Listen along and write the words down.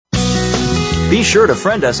Be sure to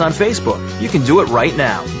friend us on Facebook. You can do it right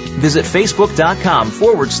now. Visit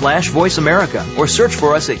facebook.com/Voice America or search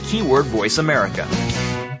for us at keyword Voice America.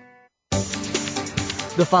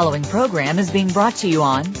 The following program is being brought to you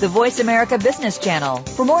on the Voice America Business Channel.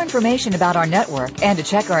 For more information about our network and to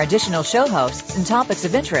check our additional show hosts and topics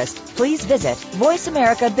of interest, please visit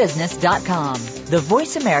voiceamericabusiness.com. The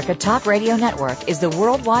Voice America Talk Radio Network is the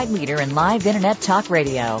worldwide leader in live Internet talk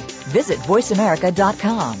radio. Visit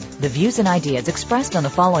voiceamerica.com. The views and ideas expressed on the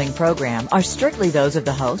following program are strictly those of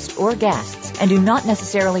the host or guests and do not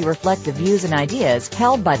necessarily reflect the views and ideas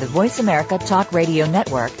held by the Voice America Talk Radio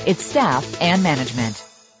Network, its staff, and management.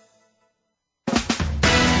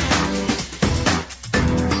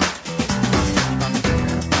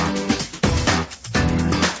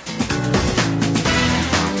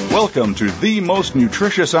 Welcome to the most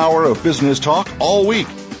nutritious hour of business talk all week.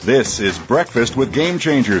 This is Breakfast with Game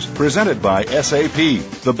Changers, presented by SAP.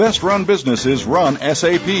 The best-run businesses run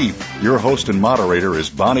SAP. Your host and moderator is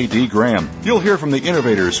Bonnie D. Graham. You'll hear from the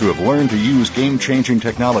innovators who have learned to use game-changing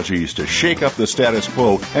technologies to shake up the status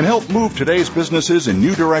quo and help move today's businesses in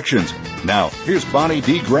new directions. Now, here's Bonnie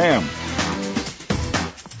D. Graham.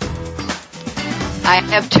 I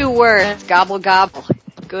have two words, gobble, gobble.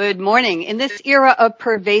 Good morning. In this era of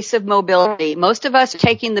pervasive mobility, most of us are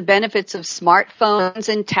taking the benefits of smartphones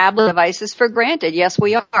and tablet devices for granted. Yes,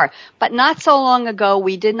 we are. But not so long ago,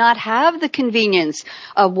 we did not have the convenience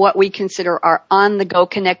of what we consider our on-the-go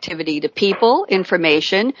connectivity to people,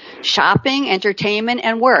 information, shopping, entertainment,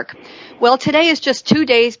 and work. Well, today is just 2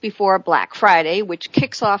 days before Black Friday, which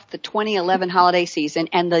kicks off the 2011 holiday season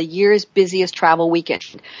and the year's busiest travel weekend.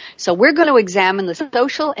 So we're going to examine the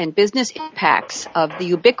social and business impacts of the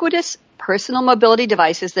ubiquitous personal mobility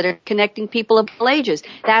devices that are connecting people of all ages.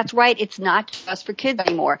 That's right, it's not just for kids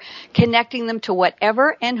anymore. Connecting them to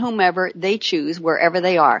whatever and whomever they choose, wherever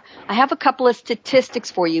they are. I have a couple of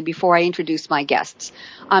statistics for you before I introduce my guests.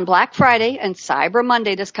 On Black Friday and Cyber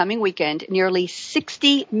Monday this coming weekend, nearly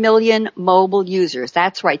 60 million mobile users,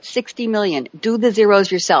 that's right, 60 million, do the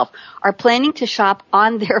zeros yourself, are planning to shop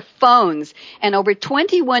on their phones. And over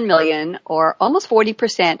 21 million, or almost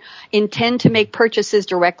 40%, intend to make purchases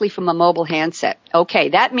directly from a mobile handset. Okay,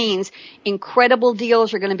 that means incredible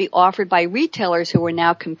deals are going to be offered by retailers who are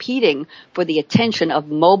now competing for the attention of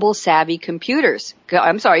mobile-savvy consumers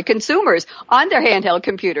on their handheld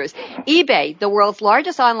computers. eBay, the world's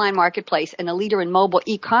largest online marketplace and a leader in mobile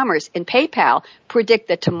e-commerce, and PayPal predict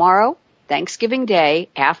that tomorrow, Thanksgiving Day,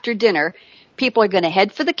 after dinner, people are going to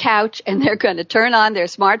head for the couch and they're going to turn on their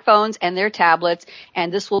smartphones and their tablets,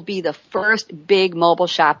 and this will be the first big mobile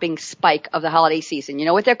shopping spike of the holiday season. You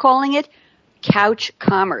know what they're calling it? Couch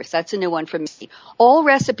commerce. That's a new one from me.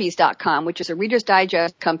 AllRecipes.com, which is a Reader's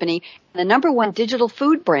Digest company, the number one digital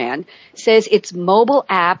food brand, says its mobile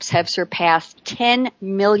apps have surpassed 10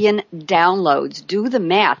 million downloads. Do the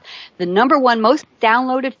math. The number one most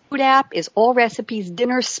downloaded food app is All Recipes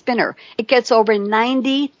Dinner Spinner. It gets over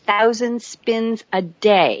 90,000 spins a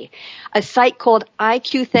day. A site called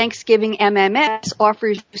IQ Thanksgiving MMS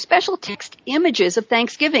offers you special text images of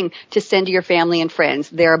Thanksgiving to send to your family and friends.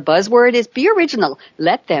 Their buzzword is be original.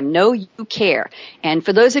 Let them know you care. And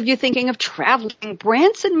for those of you thinking of traveling,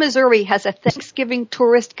 Branson, Missouri has a Thanksgiving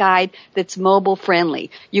tourist guide that's mobile friendly.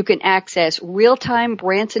 You can access real-time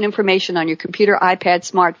Branson information on your computer, iPad,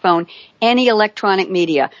 smartphone, any electronic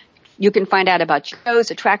media. You can find out about shows,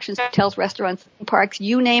 attractions, hotels, restaurants, parks,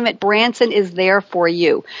 you name it. Branson is there for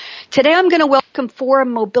you. Today I'm going to welcome four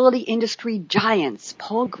mobility industry giants.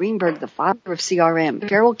 Paul Greenberg, the father of CRM.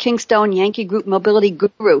 Sheryl Kingstone, Yankee Group mobility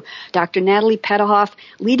guru. Dr. Natalie Petouhoff,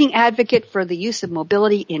 leading advocate for the use of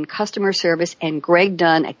mobility in customer service. And Greg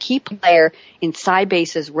Dunn, a key player in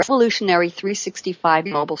Sybase's revolutionary 365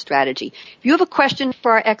 mobile strategy. If you have a question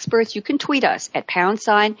for our experts, you can tweet us at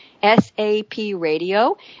 #SAP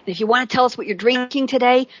Radio. And if you want to tell us what you're drinking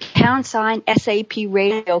today, #SAP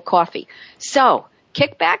Radio Coffee. So,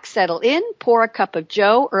 kick back, settle in, pour a cup of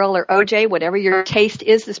Joe, Earl, or OJ, whatever your taste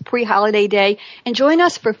is this pre-holiday day, and join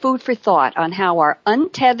us for food for thought on how our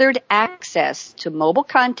untethered access to mobile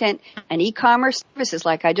content and e-commerce services,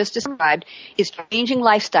 like I just described, is changing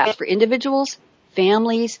lifestyles for individuals,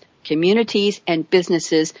 families, communities, and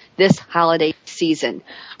businesses this holiday season.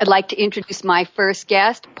 I'd like to introduce my first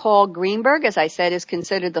guest, Paul Greenberg, as I said, is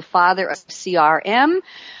considered the father of CRM.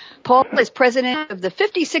 Paul is president of the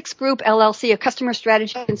 56 Group LLC, a customer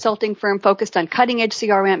strategy consulting firm focused on cutting-edge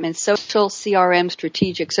CRM and social CRM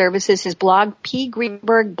strategic services. His blog, P.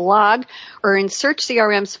 Greenberg Blog, earned Search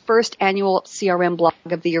CRM's first annual CRM Blog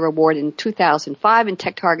of the Year award in 2005 and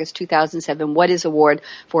TechTarget's 2007 What Is Award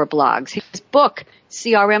for blogs. His book,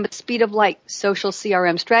 CRM at the Speed of Light, Social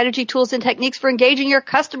CRM Strategy, Tools, and Techniques for Engaging Your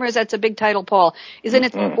Customers. That's a big title, Paul. Is in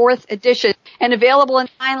its fourth edition and available in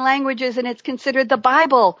 9 languages, and it's considered the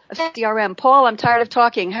Bible of CRM. Paul, I'm tired of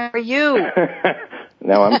talking. How are you?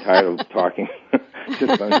 Now I'm tired of talking.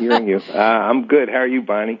 Just on hearing you. I'm good. How are you,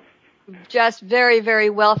 Bonnie? Just very, very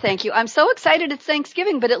well, thank you. I'm so excited it's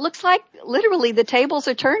Thanksgiving, but it looks like literally the tables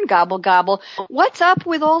are turned, gobble, gobble. What's up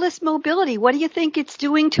with all this mobility? What do you think it's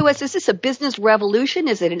doing to us? Is this a business revolution?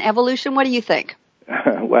 Is it an evolution? What do you think?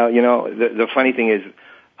 Well, the funny thing is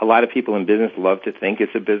a lot of people in business love to think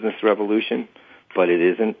it's a business revolution, but it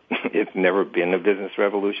isn't. It's never been a business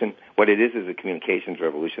revolution. What it is a communications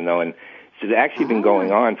revolution, though, and it's actually been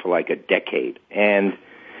going on for like a decade. And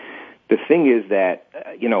the thing is that,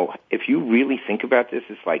 if you really think about this,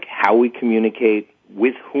 it's like how we communicate,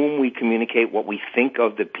 with whom we communicate, what we think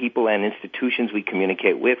of the people and institutions we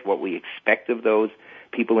communicate with, what we expect of those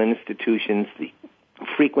people and institutions, the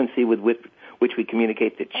frequency with which we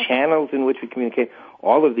communicate, the channels in which we communicate.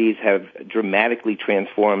 All of these have dramatically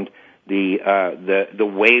transformed the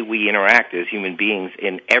way we interact as human beings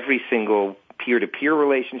in every single peer-to-peer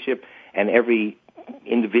relationship and every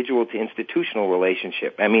individual to institutional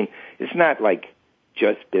relationship. I mean, it's not like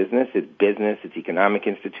just business, it's economic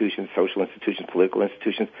institutions, social institutions, political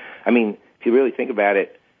institutions. I mean, if you really think about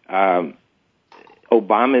it,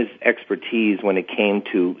 Obama's expertise when it came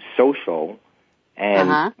to social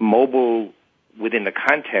and mobile within the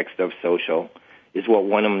context of social is what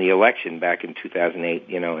won him the election back in 2008,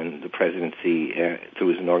 and the presidency through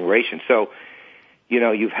his inauguration. So,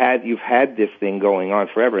 you've had this thing going on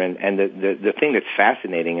forever, and the thing that's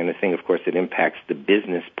fascinating, and the thing, of course, that impacts the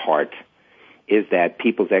business part, is that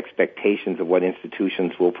people's expectations of what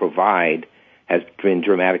institutions will provide has been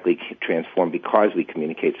dramatically transformed because we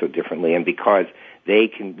communicate so differently, and because they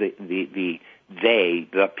can, the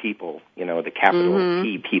people, the capital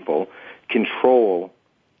P people, control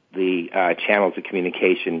the channels of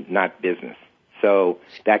communication, not business. So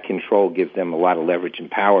that control gives them a lot of leverage and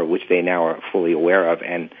power, which they now are fully aware of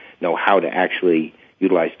and know how to actually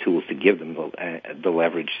utilize tools to give them the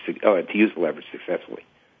leverage, to use the leverage successfully.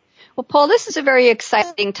 Well, Paul, this is a very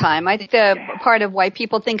exciting time. I think part of why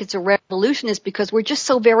people think it's a revolution is because we're just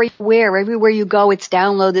so very aware. Everywhere you go, it's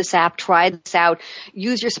download this app, try this out,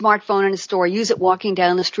 use your smartphone in a store, use it walking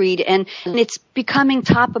down the street, and it's becoming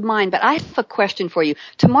top of mind. But I have a question for you.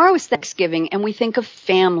 Tomorrow is Thanksgiving, and we think of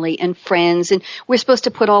family and friends, and we're supposed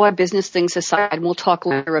to put all our business things aside, and we'll talk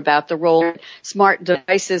later about the role that smart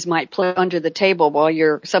devices might play under the table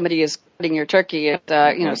while somebody is cutting your turkey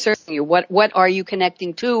and serving you. What are you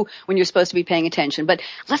connecting to when you're supposed to be paying attention? But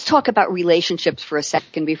let's talk about relationships for a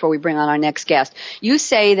second before we bring on our next guest. You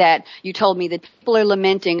told me that people are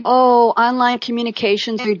lamenting, online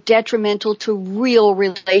communications are detrimental to real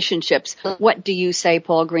relationships. What do you say,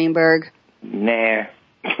 Paul Greenberg? Nah.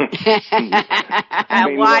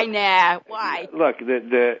 Why nah? Why? Look,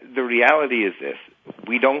 the reality is this.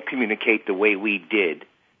 We don't communicate the way we did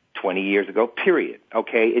 20 years ago, period.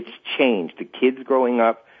 Okay? It's changed. The kids growing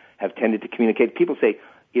up have tended to communicate. People say,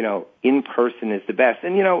 in person is the best.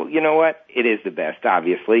 And you know what? It is the best,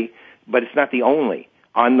 obviously, but it's not the only.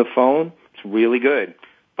 On the phone, it's really good,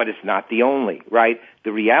 but it's not the only, right?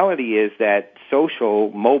 The reality is that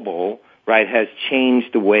social, mobile, right, has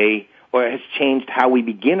changed the way, or has changed how we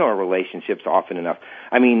begin our relationships often enough.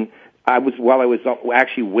 I mean, while I was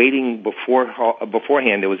actually waiting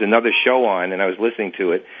beforehand, there was another show on, and I was listening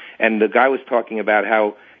to it, and the guy was talking about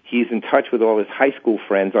how he's in touch with all his high school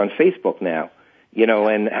friends on Facebook now,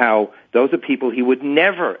 and how those are people he would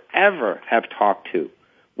never, ever have talked to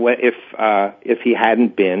if he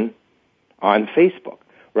hadn't been on Facebook,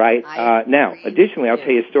 right? Now, additionally, I'll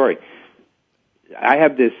tell you a story. I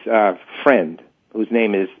have this friend whose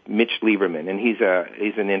name is Mitch Lieberman, and he's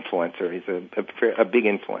an influencer. He's a big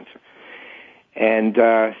influencer. And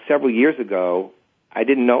several years ago, I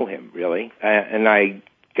didn't know him really, and I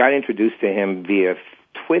got introduced to him via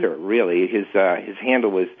Twitter. Really, his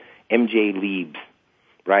handle was MJ Liebs,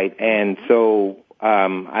 right? And so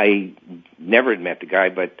I never had met the guy,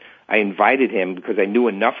 but I invited him because I knew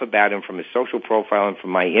enough about him from his social profile and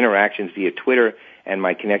from my interactions via Twitter and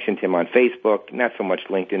my connection to him on Facebook, not so much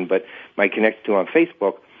LinkedIn, but my connection to him on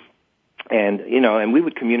Facebook. And, and we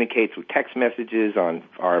would communicate through text messages on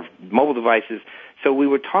our mobile devices. So we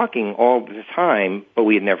were talking all the time, but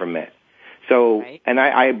we had never met. So, and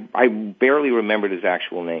I barely remembered his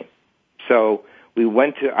actual name. So we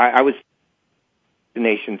went to, I was the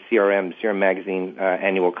Nation CRM Magazine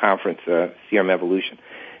annual conference, CRM Evolution,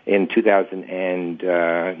 in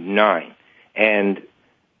 2009. And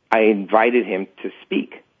I invited him to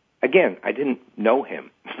speak. Again, I didn't know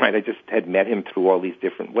him, right? I just had met him through all these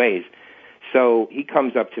different ways. So he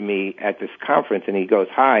comes up to me at this conference and he goes,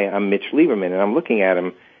 "Hi, I'm Mitch Lieberman." And I'm looking at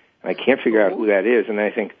him and I can't figure out who that is. And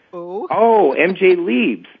I think, oh, MJ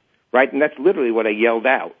Liebs, right? And that's literally what I yelled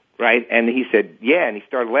out, right? And he said, yeah, and he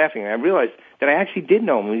started laughing. And I realized that I actually did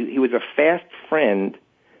know him. He was a fast friend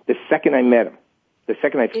the second I met him, the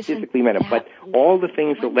second I physically met him. But all the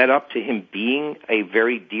things that led up to him being a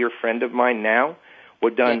very dear friend of mine now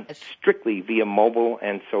were done strictly via mobile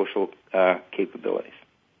and social capabilities.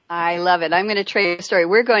 I love it. I'm going to trade a story.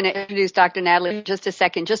 We're going to introduce Dr. Natalie in just a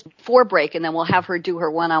second, just before break, and then we'll have her do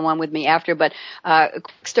her one-on-one with me after. But a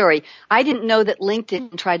quick story. I didn't know that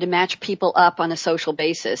LinkedIn tried to match people up on a social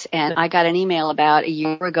basis, and I got an email about a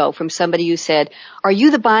year ago from somebody who said, "Are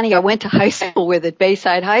you the Bonnie I went to high school with at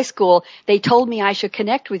Bayside High School? They told me I should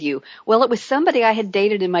connect with you." Well, it was somebody I had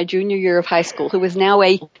dated in my junior year of high school who was now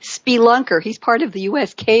a spelunker. He's part of the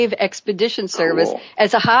U.S. Cave Expedition Service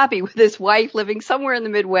as a hobby with his wife living somewhere in the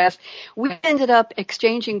Midwest. We ended up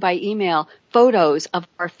exchanging by email photos of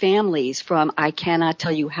our families from I cannot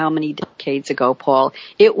tell you how many decades ago, Paul.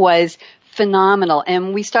 It was phenomenal.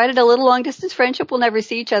 And we started a little long-distance friendship. We'll never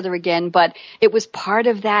see each other again, but it was part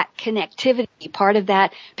of that connectivity, part of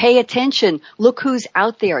that pay attention. Look who's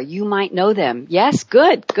out there. You might know them. Yes?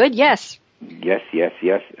 Good, yes. Yes.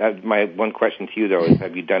 My one question to you, though, is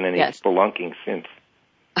have you done any spelunking since?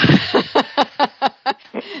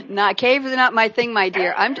 Caves are not my thing, my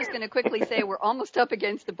dear. I'm just going to quickly say we're almost up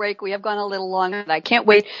against the break. We have gone a little longer, and I can't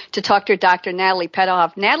wait to talk to Dr. Natalie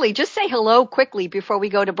Petouhoff. Natalie, just say hello quickly before we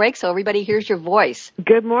go to break so everybody hears your voice.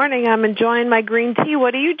 Good morning. I'm enjoying my green tea.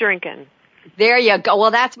 What are you drinking? There you go. Well,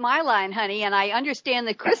 that's my line, honey. And I understand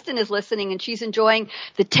that Kristen is listening and she's enjoying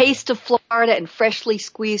the taste of Florida and freshly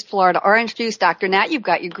squeezed Florida orange juice. Dr. Nat, you've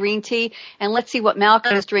got your green tea. And let's see what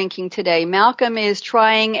Malcolm is drinking today. Malcolm is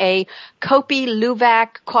trying a Kopi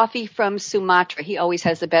Luwak coffee from Sumatra. He always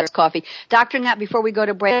has the best coffee. Dr. Nat, before we go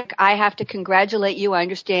to break, I have to congratulate you. I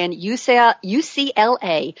understand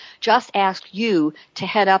UCLA just asked you to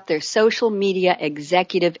head up their social media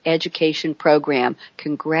executive education program.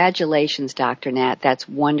 Congratulations, Dr. Nat. That's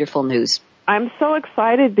wonderful news. I'm so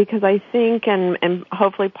excited because I think, and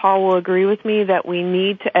hopefully Paul will agree with me, that we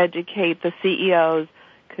need to educate the CEOs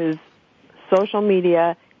because social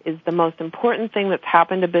media is the most important thing that's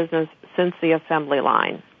happened to business since the assembly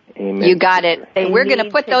line. Amen. You got it. And we're going to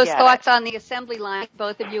put those thoughts on the assembly line,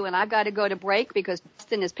 both of you, and I've got to go to break because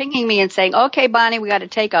Dustin is pinging me and saying, okay, Bonnie, we got to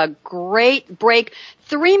take a great break.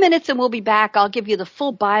 3 minutes and we'll be back. I'll give you the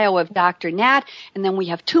full bio of Dr. Nat, and then we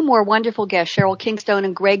have two more wonderful guests. Sheryl Kingstone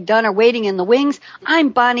and Greg Dunn are waiting in the wings. I'm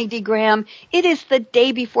Bonnie D. Graham. It is the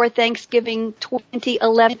day before Thanksgiving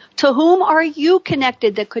 2011. To whom are you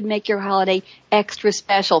connected that could make your holiday extra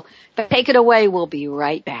special? But take it away. We'll be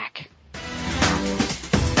right back.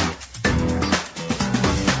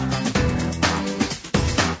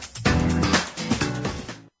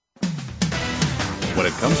 When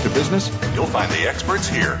it comes to business, you'll find the experts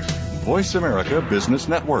here. Voice America Business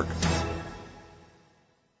Network.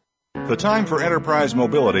 The time for enterprise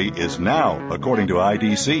mobility is now, according to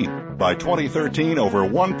IDC. By 2013, over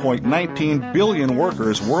 1.19 billion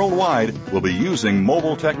workers worldwide will be using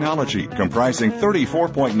mobile technology, comprising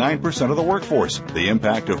 34.9% of the workforce. The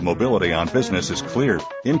impact of mobility on business is clear.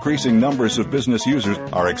 Increasing numbers of business users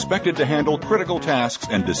are expected to handle critical tasks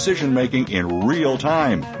and decision-making in real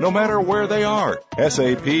time, no matter where they are.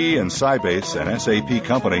 SAP and Sybase, an SAP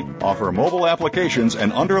company, offer mobile applications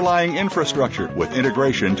and underlying infrastructure with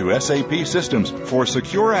integration to SAP systems for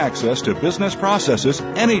secure access to business processes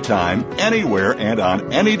anytime, anywhere, and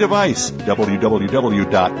on any device. www.sap.com.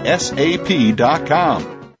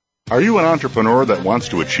 Are you an entrepreneur that wants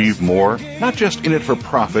to achieve more? Not just in it for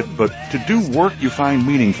profit, but to do work you find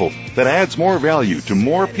meaningful, that adds more value to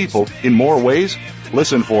more people in more ways?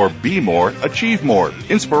 Listen for Be More, Achieve More,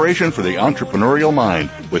 Inspiration for the Entrepreneurial Mind.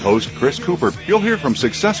 With host Chris Cooper, you'll hear from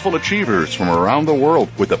successful achievers from around the world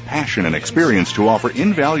with the passion and experience to offer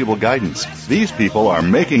invaluable guidance. These people are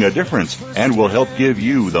making a difference and will help give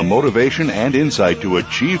you the motivation and insight to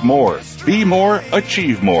achieve more. Be More,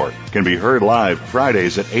 Achieve More can be heard live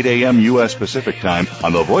Fridays at 8 a.m. U.S. Pacific Time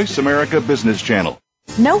on the Voice America Business Channel.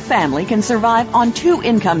 No family can survive on 2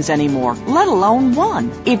 incomes anymore, let alone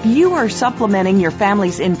 1. If you are supplementing your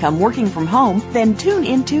family's income working from home, then tune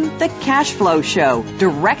into The Cash Flow Show,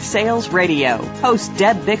 Direct Sales Radio. Host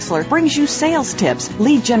Deb Bixler brings you sales tips,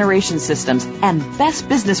 lead generation systems, and best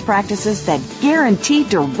business practices that guarantee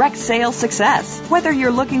direct sales success. Whether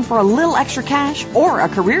you're looking for a little extra cash or a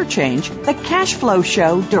career change, The Cash Flow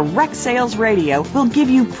Show, Direct Sales Radio will give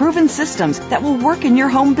you proven systems that will work in your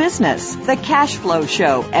home business. The Cash Flow Show,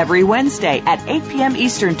 every Wednesday at 8 p.m.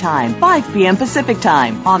 Eastern Time, 5 p.m. Pacific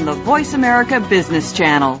Time on the Voice America Business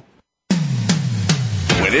Channel.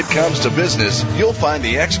 When it comes to business, you'll find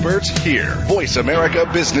the experts here. Voice America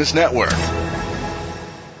Business Network.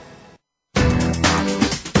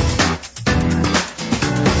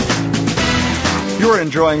 You're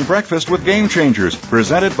enjoying Breakfast with Game Changers,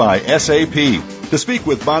 presented by SAP. To speak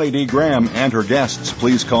with Bonnie D. Graham and her guests,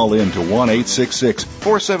 please call in to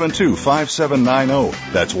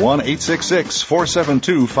 1-866-472-5790. That's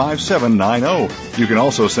 1-866-472-5790. You can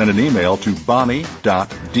also send an email to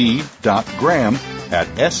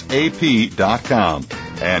bonnie.d.graham@sap.com.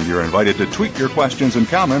 And you're invited to tweet your questions and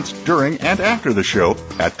comments during and after the show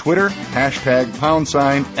at Twitter,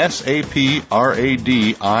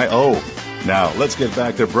 #SAPRADIO. Now, let's get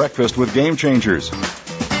back to Breakfast with Game Changers.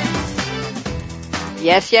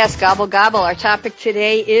 Yes, gobble, gobble. Our topic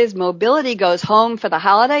today is mobility goes home for the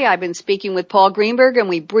holiday. I've been speaking with Paul Greenberg, and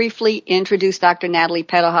we briefly introduced Dr. Natalie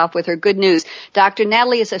Petouhoff with her good news. Dr.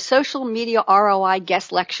 Natalie is a social media ROI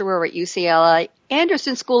guest lecturer at UCLA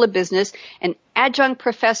Anderson School of Business, an adjunct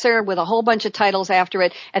professor with a whole bunch of titles after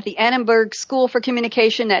it at the Annenberg School for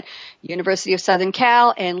Communication at University of Southern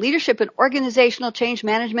Cal, and leadership in organizational change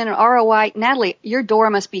management and ROI. Natalie, your door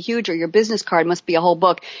must be huge, or your business card must be a whole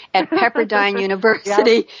book at Pepperdine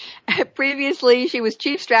University. Yep. Previously, she was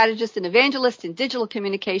chief strategist and evangelist in digital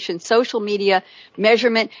communication, social media,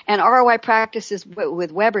 measurement, and ROI practices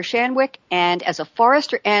with Weber Shandwick. And as a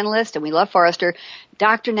Forrester analyst, and we love Forrester,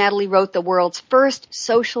 Dr. Natalie wrote the world's first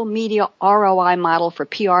social media ROI model for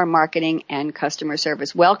PR marketing and customer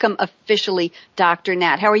service. Welcome officially, Dr.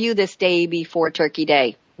 Nat. How are you this day before Turkey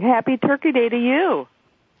Day? Happy Turkey Day to you.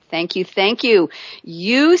 Thank you.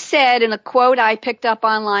 You said in a quote I picked up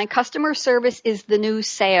online, customer service is the new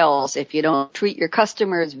sales. If you don't treat your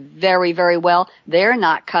customers very, very well, they're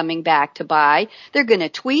not coming back to buy. They're going to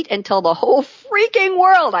tweet and tell the whole freaking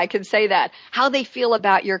world, I can say that, how they feel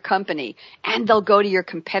about your company. And they'll go to your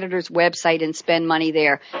competitor's website and spend money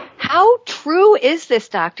there. How true is this,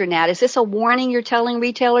 Dr. Nat? Is this a warning you're telling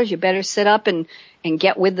retailers you better sit up and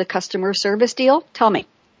get with the customer service deal? Tell me.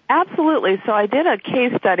 Absolutely. So I did a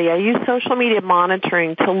case study. I used social media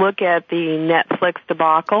monitoring to look at the Netflix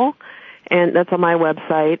debacle, and that's on my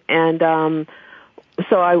website. And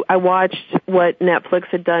so I watched what Netflix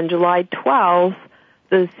had done. July 12th,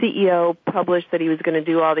 the CEO published that he was going to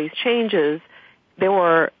do all these changes. There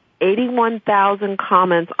were 81,000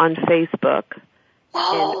 comments on Facebook,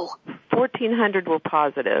 Whoa. and 1,400 were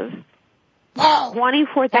positive. Whoa.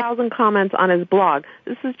 24,000 comments on his blog.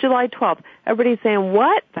 This is July 12th. Everybody's saying,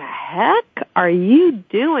 what the heck are you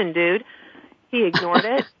doing, dude? He ignored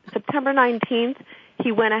it. September 19th,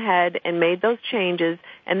 he went ahead and made those changes,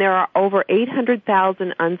 and there are over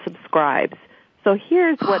 800,000 unsubscribes. So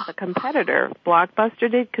here's what the competitor,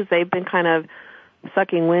 Blockbuster, did, because they've been kind of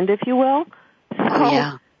sucking wind, if you will. So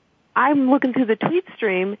yeah. I'm looking through the tweet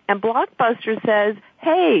stream, and Blockbuster says,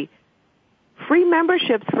 hey, free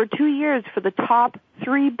memberships for 2 years for the top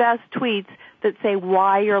 3 best tweets that say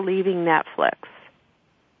why you're leaving Netflix.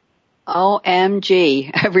 OMG.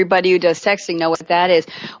 Everybody who does texting know what that is.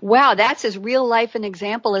 Wow, that's as real life an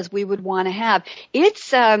example as we would want to have.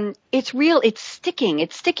 It's real, it's sticking,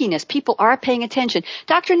 it's stickiness. People are paying attention.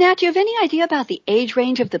 Dr. Nat, do you have any idea about the age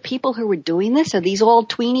range of the people who were doing this? Are these all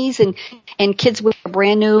tweenies and kids with a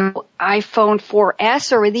brand new iPhone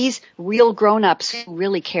 4S, or are these real grown-ups who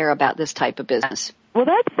really care about this type of business? Well,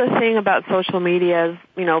 that's the thing about social media is,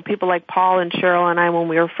 people like Paul and Sheryl and I, when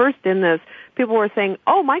we were first in this, people were saying,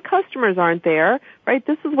 oh, my customers aren't there, right?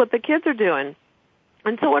 This is what the kids are doing.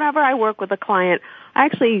 And so whenever I work with a client, I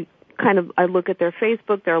actually I look at their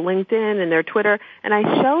Facebook, their LinkedIn, and their Twitter, and I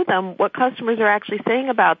show them what customers are actually saying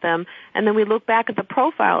about them, and then we look back at the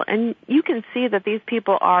profile, and you can see that these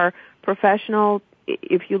people are professional.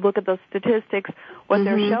 If you look at those statistics, what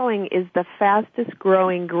they're showing is the fastest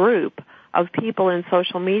growing group of people in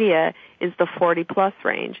social media is the 40-plus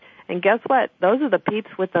range. And guess what? Those are the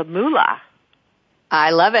peeps with the moolah.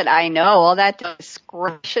 I love it. I know. All that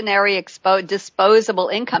discretionary disposable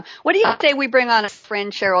income. What do you say we bring on a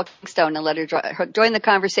friend, Sheryl Kingstone, and let her join the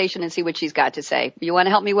conversation and see what she's got to say? You want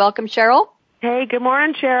to help me welcome Sheryl? Hey, good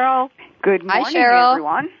morning, Sheryl. Good morning, Hi, Sheryl.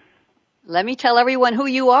 everyone. Let me tell everyone who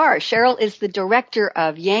you are. Sheryl is the director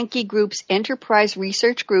of Yankee Group's Enterprise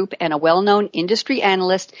Research Group and a well-known industry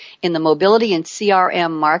analyst in the mobility and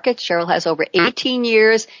CRM market. Sheryl has over 18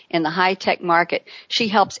 years in the high-tech market. She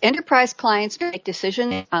helps enterprise clients make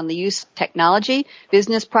decisions on the use of technology,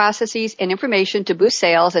 business processes, and information to boost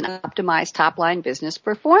sales and optimize top-line business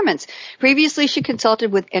performance. Previously, she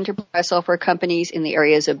consulted with enterprise software companies in the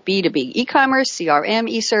areas of B2B e-commerce, CRM,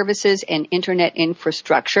 e-services, and internet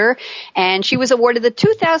infrastructure. And she was awarded the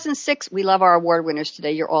 2006, we love our award winners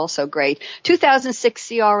today, you're all so great, 2006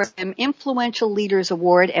 CRM Influential Leaders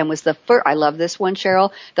Award, and was the first, I love this one,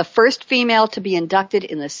 Sheryl, the first female to be inducted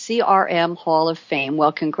in the CRM Hall of Fame.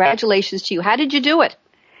 Well, congratulations to you. How did you do it?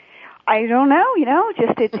 I don't know,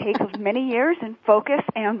 just it takes many years and focus.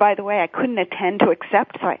 And by the way, I couldn't attend to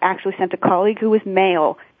accept, so I actually sent a colleague who was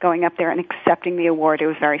male going up there and accepting the award. It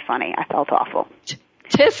was very funny. I felt awful.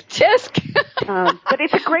 Tisk, tisk. But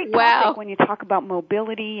it's a great topic when you talk about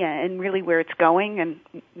mobility and really where it's going and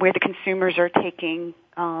where the consumers are taking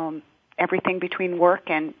everything between work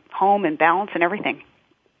and home and balance and everything.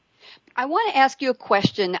 I want to ask you a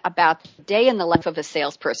question about the day in the life of a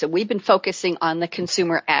salesperson. We've been focusing on the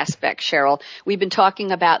consumer aspect, Sheryl. We've been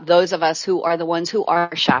talking about those of us who are the ones who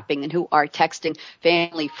are shopping and who are texting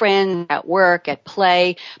family, friends, at work, at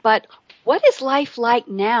play. But what is life like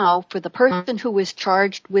now for the person who is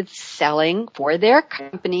charged with selling for their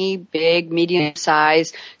company, big, medium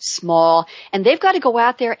size, small, and they've got to go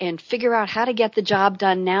out there and figure out how to get the job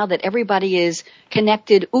done now that everybody is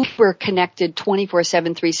connected, uber connected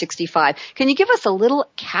 24/7, 365. Can you give us a little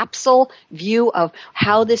capsule view of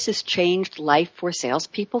how this has changed life for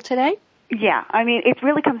salespeople today? Yeah, I mean, it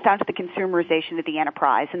really comes down to the consumerization of the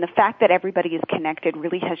enterprise, and the fact that everybody is connected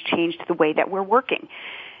really has changed the way that we're working.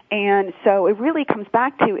 And so it really comes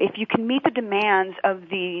back to if you can meet the demands of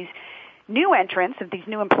these new entrants, of these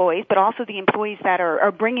new employees, but also the employees that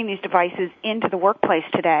are bringing these devices into the workplace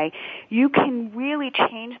today, you can really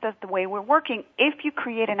change the way we're working if you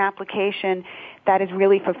create an application that is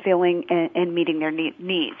really fulfilling and meeting their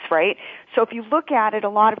needs, right? So if you look at it, a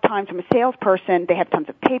lot of times from a salesperson, they have tons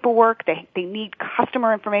of paperwork, they need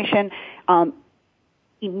customer information,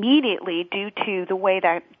 immediately due to the way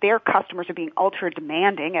that their customers are being ultra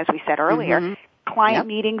demanding, as we said earlier. Mm-hmm. Client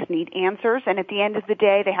meetings need answers, and at the end of the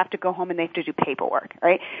day, they have to go home and they have to do paperwork,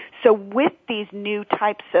 right? So with these new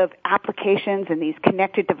types of applications and these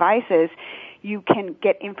connected devices, you can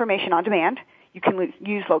get information on demand. You can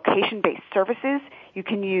use location-based services. You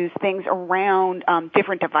can use things around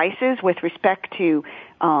different devices with respect to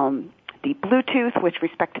the Bluetooth, with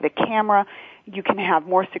respect to the camera. You can have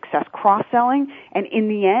more success cross-selling, and in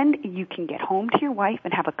the end, you can get home to your wife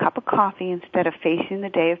and have a cup of coffee instead of facing the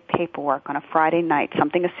day of paperwork on a Friday night,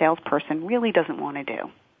 something a salesperson really doesn't want to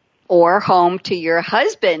do. Or home to your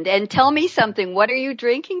husband. And tell me something, what are you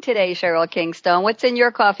drinking today, Sheryl Kingstone? What's in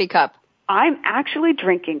your coffee cup? I'm actually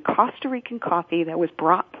drinking Costa Rican coffee that was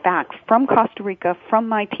brought back from Costa Rica from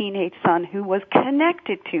my teenage son, who was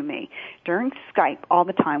connected to me during Skype all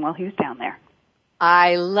the time while he was down there.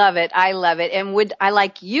 I love it. I love it. And would I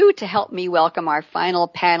like you to help me welcome our final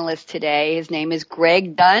panelist today. His name is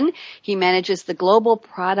Greg Dunn. He manages the Global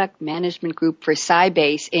Product Management Group for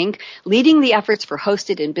Sybase, Inc., leading the efforts for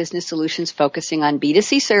hosted and business solutions focusing on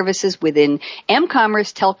B2C services within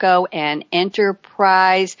m-commerce, telco, and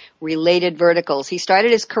enterprise-related verticals. He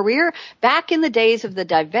started his career back in the days of the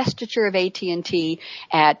divestiture of AT&T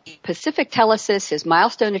at Pacific Telesys. His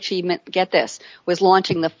milestone achievement, get this, was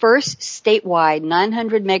launching the first statewide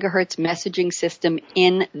 900 megahertz messaging system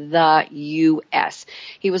in the U.S.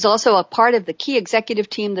 He was also a part of the key executive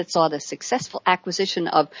team that saw the successful acquisition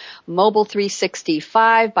of Mobile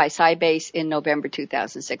 365 by Sybase in November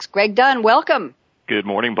 2006. Greg Dunn, welcome. Good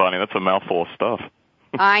morning, Bonnie. That's a mouthful of stuff.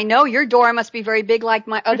 I know. Your door must be very big like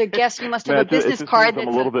my other guests. You must have a business card. I'm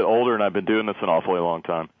a little bit older, and I've been doing this an awfully long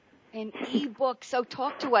time. An e-book. So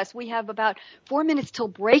talk to us. We have about 4 minutes till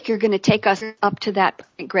break. You're going to take us up to that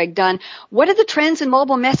point, Greg Dunn. What are the trends in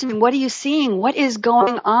mobile messaging? What are you seeing? What is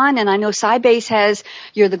going on? And I know Sybase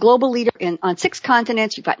you're the global leader on 6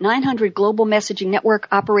 continents. You've got 900 global messaging network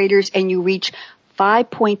operators, and you reach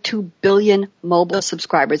 5.2 billion mobile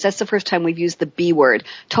subscribers. That's the first time we've used the B word.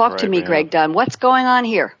 Talk to me, Greg Dunn. What's going on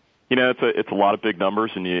here? You know, it's a lot of big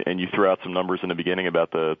numbers, and you threw out some numbers in the beginning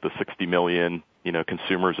about the 60 million,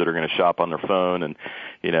 consumers that are going to shop on their phone, and,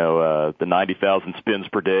 the 90,000 spins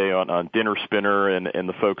per day on Dinner Spinner, and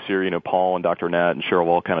the folks here, Paul and Dr. Nat and Sheryl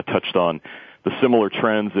all kind of touched on the similar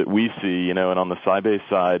trends that we see, and on the Sybase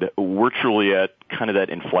side, we're truly at kind of that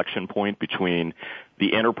inflection point between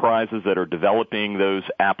the enterprises that are developing those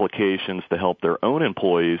applications to help their own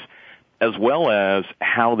employees as well as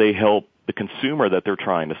how they help the consumer that they're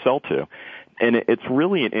trying to sell to. And it's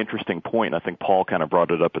really an interesting point. I think Paul kind of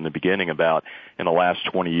brought it up in the beginning about in the last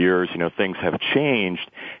 20 years, things have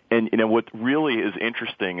changed. And, what really is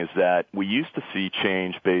interesting is that we used to see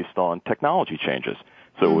change based on technology changes.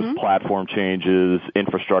 So it was platform changes,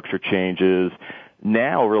 infrastructure changes.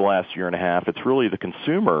 Now, over the last year and a half, it's really the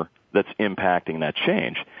consumer that's impacting that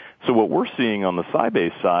change. So what we're seeing on the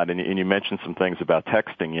Sybase side, and you mentioned some things about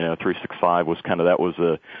texting, 365 was that was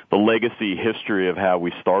the legacy history of how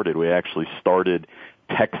we started. We actually started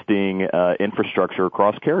texting infrastructure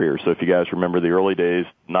across carriers. So if you guys remember the early days,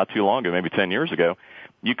 not too long ago, maybe 10 years ago,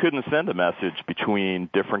 you couldn't send a message between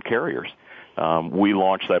different carriers. We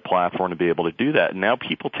launched that platform to be able to do that, and now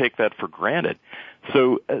people take that for granted.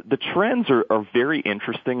 So the trends are very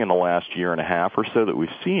interesting in the last year and a half or so that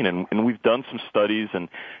we've seen, and we've done some studies, and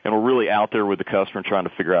we're really out there with the customer trying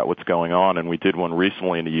to figure out what's going on, and we did one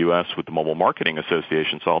recently in the U.S. with the Mobile Marketing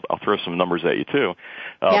Association, so I'll throw some numbers at you too.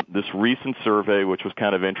 This recent survey, which was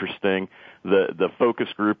kind of interesting, the focus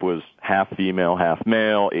group was half female, half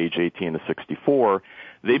male, age 18 to 64.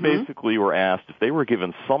 They basically were asked if they were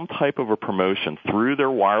given some type of a promotion through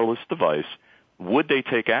their wireless device, would they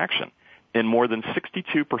take action? And more than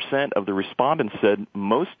 62% of the respondents said,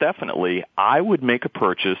 most definitely, I would make a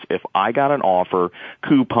purchase if I got an offer,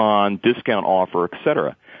 coupon, discount offer,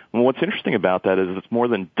 etc. And what's interesting about that is it's more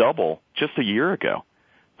than double just a year ago.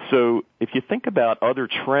 So if you think about other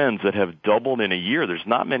trends that have doubled in a year, there's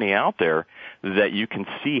not many out there that you can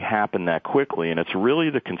see happen that quickly, and it's really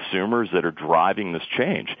the consumers that are driving this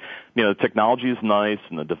change. The technology is nice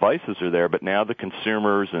and the devices are there, but now the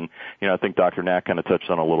consumers, and I think Dr. Nat kind of touched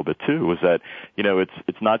on a little bit too, was that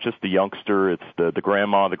it's not just the youngster, it's the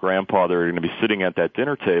grandma, the grandpa that are going to be sitting at that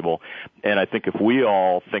dinner table. And I think if we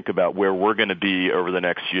all think about where we're going to be over the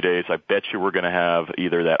next few days, I bet you we're going to have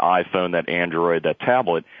either that iPhone, that Android, that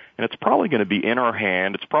tablet, and it's probably going to be in our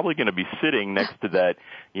hand. It's probably going to be sitting next to that,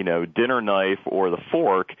 dinner knife or the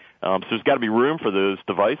fork. So there's got to be room for those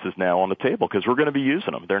devices now on the table because we're going to be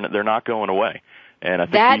using them. They're not going away. And I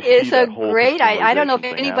think that is a great, I don't know if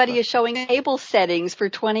anybody is showing table settings for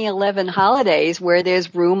 2011 holidays where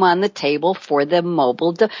there's room on the table for the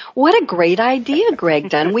mobile. What a great idea, Greg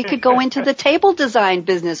Dunn. We could go into the table design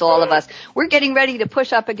business, all of us. We're getting ready to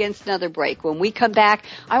push up against another break. When we come back,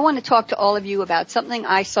 I want to talk to all of you about something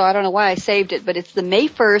I saw. I don't know why I saved it, but it's the May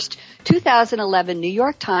 1st, 2011 New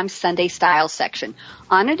York Times Sunday Style section.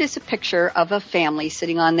 On it is a picture of a family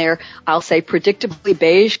sitting on their, I'll say, predictably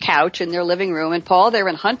beige couch in their living room. And Paul, they're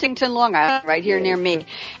in Huntington, Long Island, right here near me.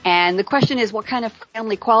 And the question is, what kind of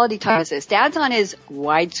family quality time is this? Dad's on his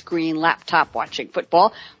widescreen laptop watching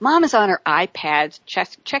football. Mom is on her iPad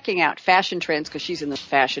checking out fashion trends because she's in the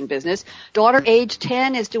fashion business. Daughter, age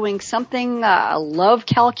 10, is doing something, a love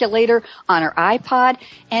calculator on her iPod.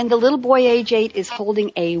 And the little boy, age 8, is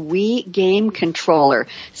holding a Wii game controller.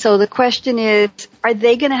 So the question is, are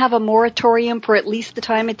they going to have a moratorium for at least the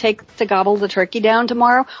time it takes to gobble the turkey down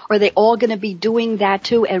tomorrow? Or are they all going to be doing that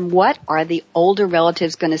too? And what are the older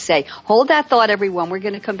relatives going to say? Hold that thought, everyone. We're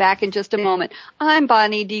going to come back in just a moment. I'm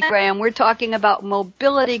Bonnie D. Graham. We're talking about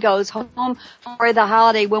mobility goes home for the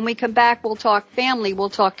holiday. When we come back, we'll talk family, we'll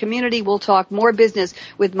talk community, we'll talk more business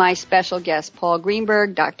with my special guests, Paul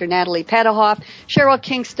Greenberg, Dr. Natalie Petouhoff, Sheryl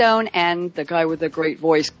Kingstone, and the guy with the great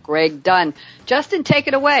voice, Greg Dunn. Justin, take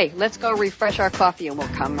it away. Let's go refresh our coffee and we'll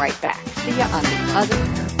come right back. See you on the other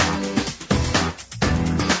side.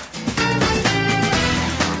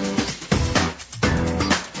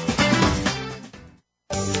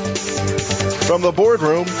 From the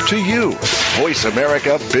boardroom to you, Voice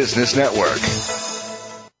America Business Network.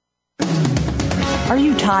 Are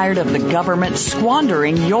you tired of the government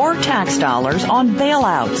squandering your tax dollars on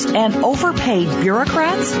bailouts and overpaid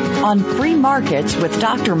bureaucrats? On Free Markets with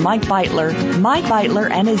Dr. Mike Beitler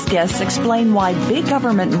and his guests explain why big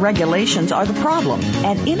government regulations are the problem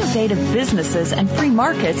and innovative businesses and free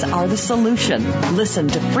markets are the solution. Listen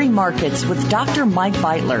to Free Markets with Dr. Mike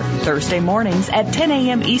Beitler, Thursday mornings at 10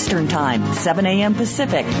 a.m. Eastern Time, 7 a.m.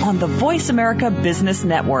 Pacific on the Voice America Business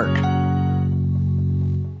Network.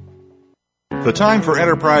 The time for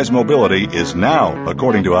enterprise mobility is now,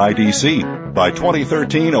 according to IDC. By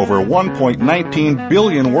 2013, over 1.19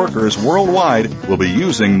 billion workers worldwide will be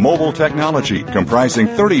using mobile technology, comprising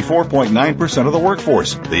 34.9% of the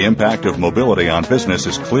workforce. The impact of mobility on business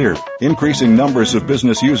is clear. Increasing numbers of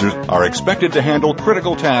business users are expected to handle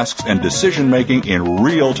critical tasks and decision-making in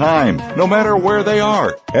real time, no matter where they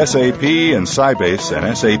are. SAP and Sybase,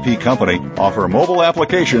 an SAP company, offer mobile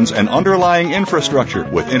applications and underlying infrastructure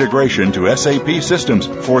with integration to SAP systems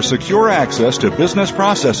for secure access to business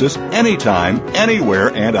processes anytime, anywhere,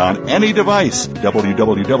 and on any device.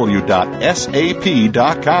 www.sap.com.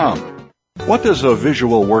 What does a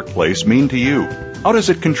visual workplace mean to you? How does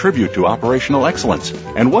it contribute to operational excellence?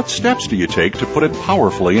 And what steps do you take to put it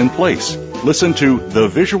powerfully in place? Listen to The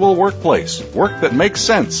Visual Workplace, work that makes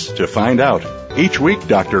sense, to find out. Each week,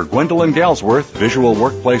 Dr. Gwendolyn Galsworth, visual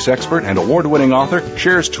workplace expert and award-winning author,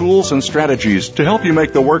 shares tools and strategies to help you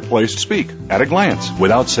make the workplace speak at a glance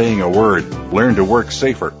without saying a word. Learn to work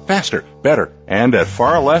safer, faster, better, and at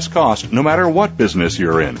far less cost no matter what business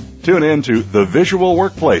you're in. Tune in to The Visual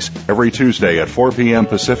Workplace every Tuesday at 4 p.m.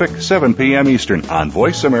 Pacific, 7 p.m. Eastern on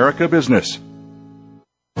Voice America Business.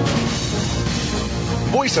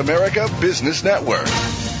 Voice America Business Network,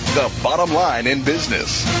 the bottom line in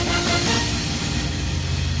business.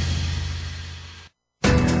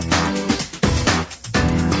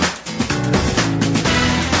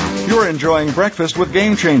 You're enjoying Breakfast with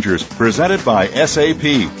Game Changers, presented by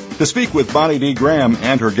SAP. To speak with Bonnie D. Graham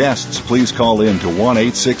and her guests, please call in to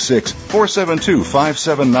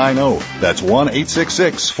 1-866-472-5790. That's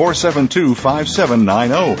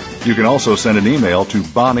 1-866-472-5790. You can also send an email to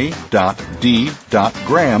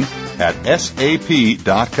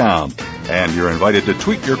bonnie.d.graham@sap.com. And you're invited to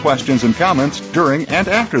tweet your questions and comments during and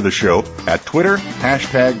after the show at Twitter,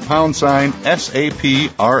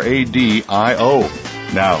 #SAPRADIO.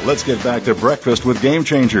 Now, let's get back to Breakfast with Game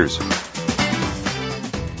Changers.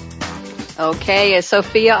 Okay, as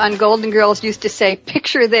Sophia on Golden Girls used to say,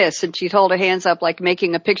 picture this, and she'd hold her hands up like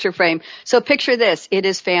making a picture frame. So picture this, it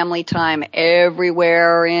is family time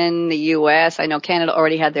everywhere in the U.S. I know Canada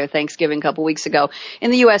already had their Thanksgiving a couple weeks ago. In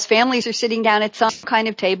the U.S., families are sitting down at some kind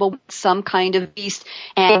of table, some kind of feast,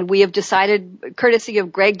 and we have decided, courtesy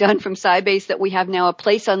of Greg Dunn from Sybase, that we have now a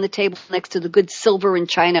place on the table next to the good silver and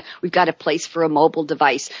china. We've got a place for a mobile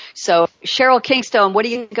device. So Sheryl Kingstone, what do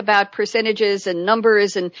you think about percentages and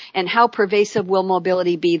numbers and how pervasive will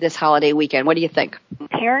mobility be this holiday weekend? What do you think?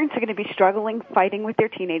 Parents are going to be struggling, fighting with their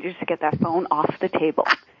teenagers to get that phone off the table.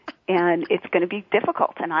 And it's going to be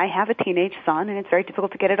difficult. And I have a teenage son, and it's very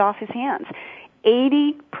difficult to get it off his hands.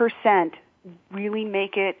 80% really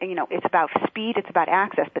make it, it's about speed, it's about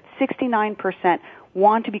access, but 69%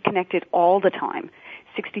 want to be connected all the time.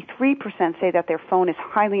 63% say that their phone is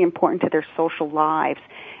highly important to their social lives.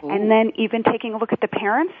 Ooh. And then even taking a look at the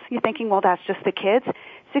parents, you're thinking, well, that's just the kids.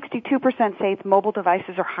 62% say mobile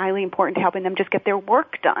devices are highly important to helping them just get their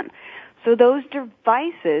work done. So those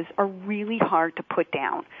devices are really hard to put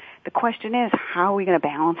down. The question is, how are we going to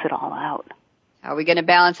balance it all out? How are we going to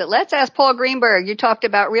balance it? Let's ask Paul Greenberg. You talked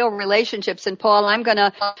about real relationships. And, Paul, I'm going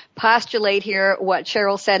to postulate here what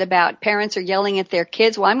Sheryl said about parents are yelling at their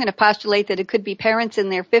kids. Well, I'm going to postulate that it could be parents in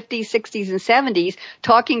their 50s, 60s, and 70s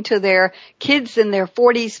talking to their kids in their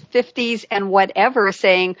 40s, 50s, and whatever,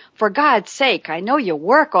 saying, for God's sake, I know you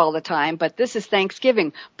work all the time, but this is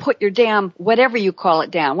Thanksgiving. Put your damn whatever you call it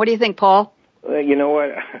down. What do you think, Paul? You know what?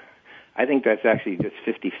 I think that's actually just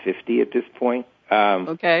 50-50 at this point.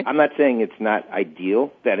 Okay. I'm not saying it's not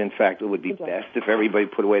ideal, that in fact it would be best if everybody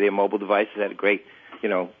put away their mobile devices, had a great,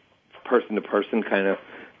 person-to-person kind of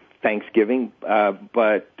Thanksgiving,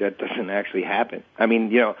 but that doesn't actually happen. I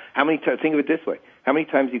mean, how many times, think of it this way, how many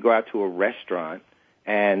times you go out to a restaurant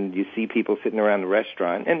and you see people sitting around the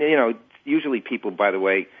restaurant, and, usually people, by the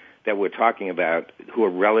way, that we're talking about who are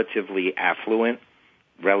relatively affluent,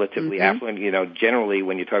 generally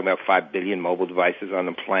when you're talking about 5 billion mobile devices on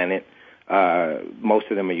the planet, most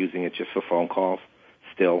of them are using it just for phone calls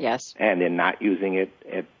still. Yes. And they're not using it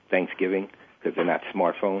at Thanksgiving because they're not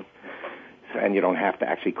smartphones. And you don't have to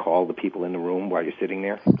actually call the people in the room while you're sitting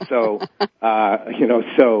there. So,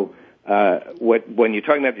 when you're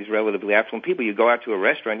talking about these relatively affluent people, you go out to a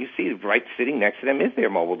restaurant, you see right sitting next to them is their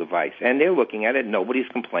mobile device. And they're looking at it. Nobody's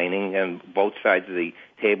complaining. And both sides of the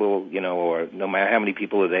table, or no matter how many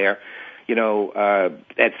people are there,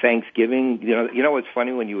 at Thanksgiving, what's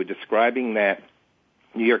funny, when you were describing that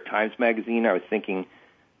New York Times magazine, I was thinking,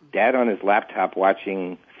 Dad on his laptop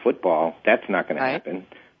watching football, that's not going to happen.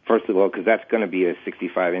 First of all, because that's going to be a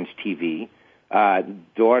 65-inch TV.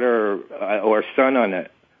 Daughter or son on a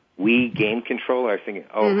Wii game controller, I was thinking,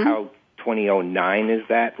 how 2009 is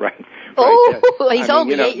that, right? He's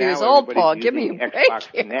only 8 years old, Paul. Give me a break. Xbox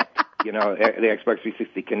Connect, the Xbox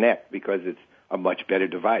 360 Connect, because it's a much better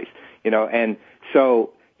device, and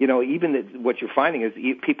so, even what you're finding is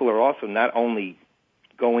people are also not only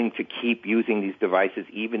going to keep using these devices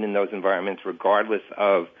even in those environments, regardless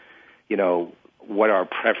of, what our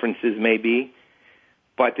preferences may be,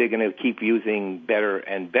 but they're going to keep using better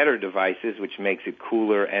and better devices, which makes it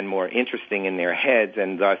cooler and more interesting in their heads,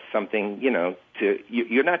 and thus something,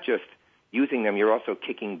 you're not just using them, you're also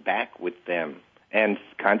kicking back with them. And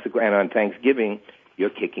on Thanksgiving, you're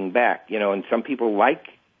kicking back, and some people like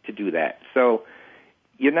to do that. So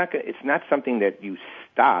it's not something that you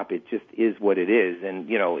stop. It just is what it is. And,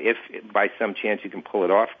 if by some chance you can pull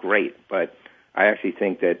it off, great. But I actually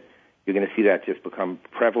think that you're going to see that just become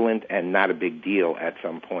prevalent and not a big deal at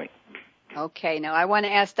some point. Okay, now I want to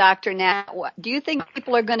ask Dr. Nat, do you think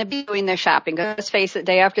people are going to be doing their shopping? Let's face it,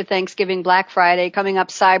 day after Thanksgiving, Black Friday, coming up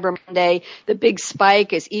Cyber Monday, the big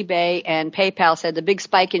spike, as eBay and PayPal said, the big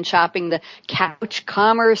spike in shopping, the couch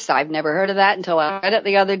commerce. I've never heard of that until I read it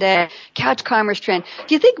the other day. Couch commerce trend.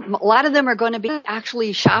 Do you think a lot of them are going to be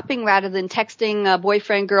actually shopping rather than texting a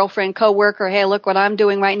boyfriend, girlfriend, coworker, hey, look what I'm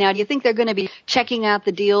doing right now? Do you think they're going to be checking out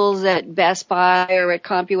the deals at Best Buy or at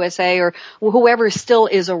CompUSA or whoever still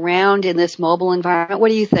is around in this mobile environment? What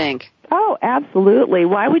do you think? Oh, absolutely.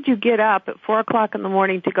 Why would you get up at 4 o'clock in the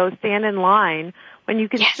morning to go stand in line when you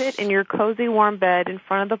can sit in your cozy warm bed in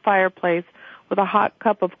front of the fireplace with a hot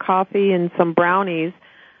cup of coffee and some brownies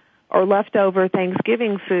or leftover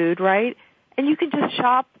Thanksgiving food, right? And you can just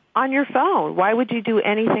shop on your phone. Why would you do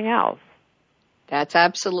anything else? That's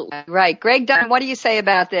absolutely right. Greg Dunn, what do you say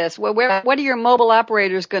about this? What are your mobile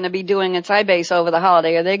operators going to be doing at Sybase over the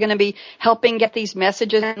holiday? Are they going to be helping get these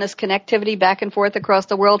messages and this connectivity back and forth across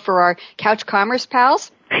the world for our couch commerce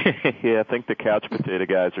pals? Yeah, I think the couch potato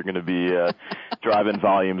guys are going to be driving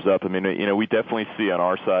volumes up. I mean, we definitely see on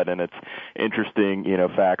our side, and it's interesting,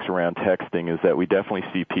 facts around texting is that we definitely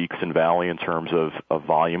see peaks and valley in terms of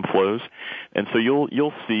volume flows. And so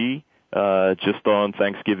you'll see just on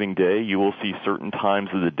Thanksgiving Day, you will see certain times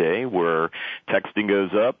of the day where texting goes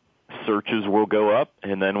up, searches will go up,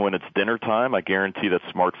 and then when it's dinner time, I guarantee that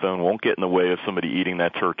smartphone won't get in the way of somebody eating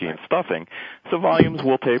that turkey and stuffing. So volumes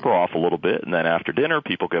will taper off a little bit, and then after dinner,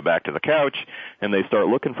 people go back to the couch and they start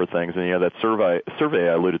looking for things. And that survey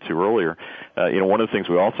I alluded to earlier, one of the things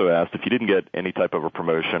we also asked, if you didn't get any type of a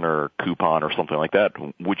promotion or coupon or something like that,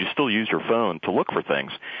 would you still use your phone to look for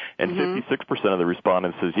things? And 56% of the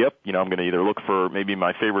respondents says, yep, I'm going to either look for maybe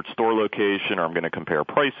my favorite store location, or I'm going to compare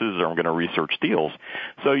prices, or I'm going to research deals.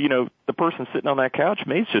 So, the person sitting on that couch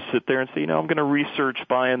may just sit there and say, I'm going to research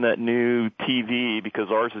buying that new TV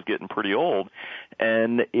because ours is getting pretty old.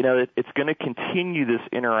 And, it's going to continue this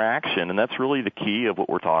interaction, and that's really the key of what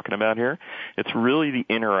we're talking about here. It's really the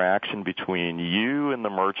interaction between you and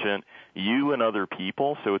the merchant, you and other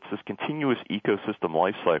people. So it's this continuous ecosystem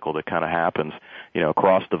life cycle that kind of happens,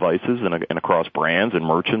 across devices and across brands and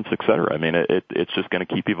merchants, et cetera. I mean, it's just going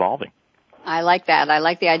to keep evolving. I like that. I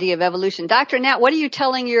like the idea of evolution. Dr. Nat, what are you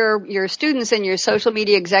telling your students in your social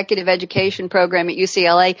media executive education program at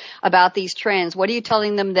UCLA about these trends? What are you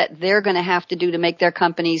telling them that they're going to have to do to make their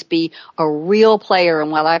companies be a real player in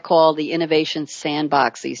what I call the innovation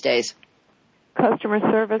sandbox these days? Customer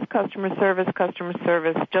service, customer service, customer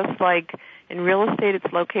service. Just like in real estate,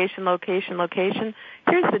 it's location, location, location.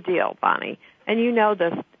 Here's the deal, Bonnie, and you know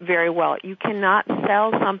this very well. You cannot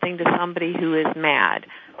sell something to somebody who is mad.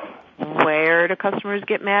 Where do customers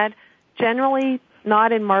get mad? Generally,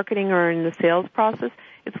 not in marketing or in the sales process.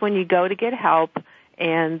 It's when you go to get help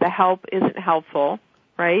and the help isn't helpful,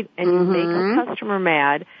 right? And you make a customer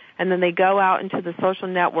mad, and then they go out into the social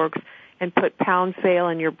networks and put pound fail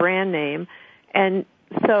in your brand name. And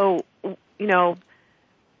so,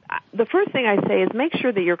 the first thing I say is make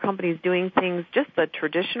sure that your company is doing things just the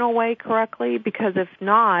traditional way correctly, because if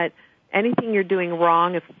not, anything you're doing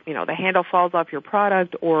wrong, if, the handle falls off your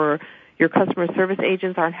product or your customer service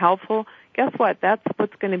agents aren't helpful, guess what? That's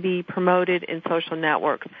what's going to be promoted in social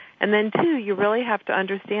networks. And then, too, you really have to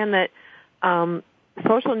understand that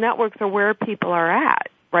social networks are where people are at,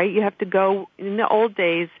 right? You have to go. In the old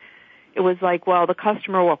days, it was like, well, the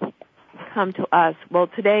customer will come to us. Well,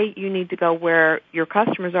 today you need to go where your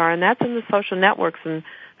customers are, and that's in the social networks. And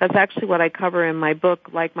that's actually what I cover in my book,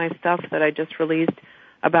 Like My Stuff, that I just released,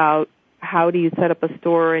 about how do you set up a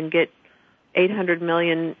store and get 800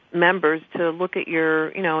 million members to look at your,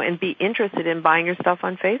 and be interested in buying your stuff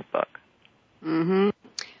on Facebook.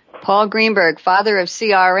 Paul Greenberg, father of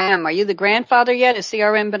CRM. Are you the grandfather yet? Has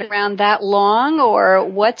CRM been around that long? Or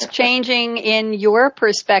what's changing in your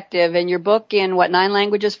perspective in your book in 9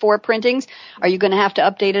 languages, 4 printings? Are you going to have to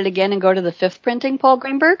update it again and go to the 5th printing, Paul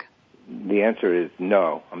Greenberg? The answer is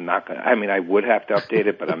no. I'm not going to. I mean, I would have to update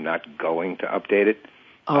it, but I'm not going to update it.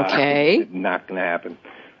 Okay. It's not going to happen.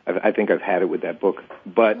 I think I've had it with that book.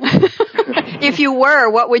 But if you were,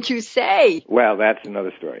 what would you say? Well, that's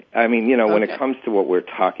another story. I mean, when it comes to what we're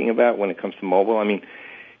talking about, when it comes to mobile, I mean,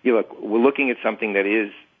 look, we're looking at something that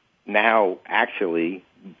is now actually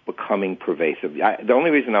becoming pervasive. The only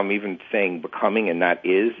reason I'm even saying becoming and not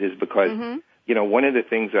is because one of the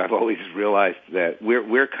things I've always realized that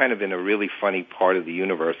we're kind of in a really funny part of the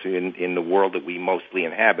universe in the world that we mostly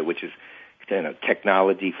inhabit, which is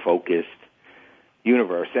technology-focused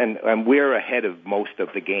universe, and we're ahead of most of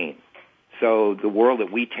the game. So the world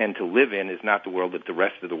that we tend to live in is not the world that the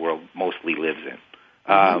rest of the world mostly lives in.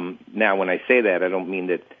 Now, when I say that, I don't mean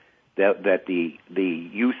that the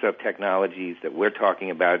use of technologies that we're talking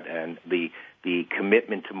about and the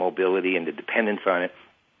commitment to mobility and the dependence on it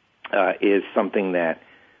is something that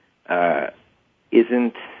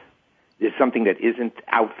isn't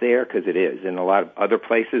out there, because it is in a lot of other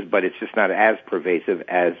places, but it's just not as pervasive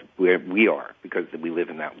as where we are, because we live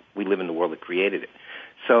in the world that created it.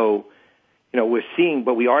 So, we're seeing,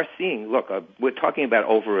 look, we're talking about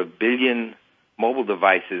over 1 billion mobile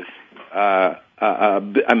devices, a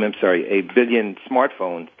billion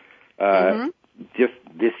smartphones, just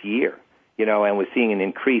this year, and we're seeing an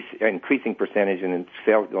increasing percentage and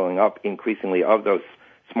sales going up increasingly of those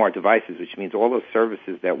smart devices, which means all those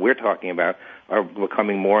services that we're talking about are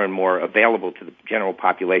becoming more and more available to the general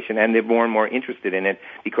population, and they're more and more interested in it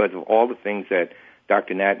because of all the things that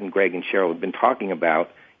Dr. Nat and Greg and Sheryl have been talking about,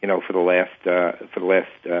 for the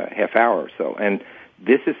last half hour or so. And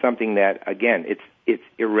this is something that, again, it's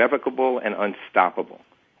irrevocable and unstoppable,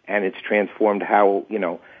 and it's transformed how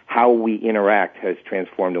we interact has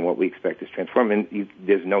transformed, and what we expect is transformed. And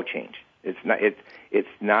there's no change. It's not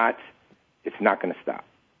going to stop.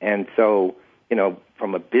 And so,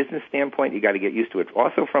 from a business standpoint, you got to get used to it.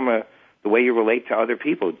 Also, from the way you relate to other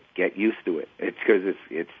people, get used to it. It's because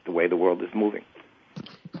it's the way the world is moving.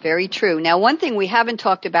 Very true. Now, one thing we haven't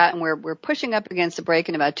talked about, and we're pushing up against the break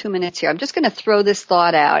in about 2 minutes here. I'm just going to throw this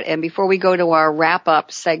thought out, and before we go to our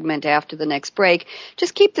wrap-up segment after the next break,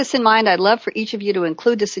 just keep this in mind. I'd love for each of you to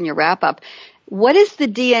include this in your wrap-up. What is the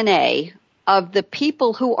DNA of the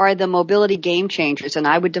people who are the mobility game changers? And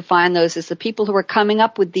I would define those as the people who are coming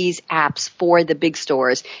up with these apps for the big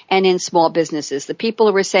stores and in small businesses, the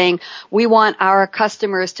people who are saying, we want our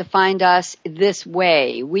customers to find us this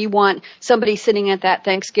way. We want somebody sitting at that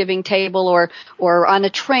Thanksgiving table or on a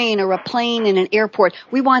train or a plane in an airport.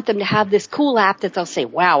 We want them to have this cool app that they'll say,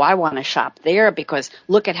 wow, I want to shop there because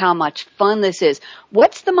look at how much fun this is.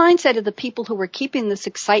 What's the mindset of the people who are keeping this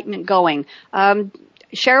excitement going?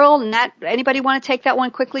 Sheryl, Nat, anybody want to take that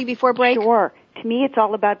one quickly before break? Sure. To me, it's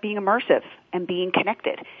all about being immersive and being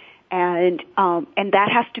connected. And that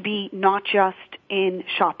has to be not just in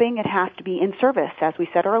shopping, it has to be in service, as we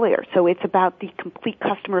said earlier. So it's about the complete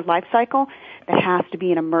customer life cycle that has to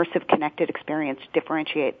be an immersive, connected experience to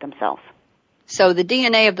differentiate themselves. So the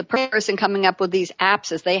DNA of the person coming up with these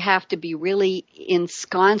apps is they have to be really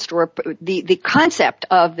ensconced, or the concept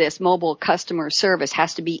of this mobile customer service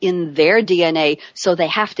has to be in their DNA, so they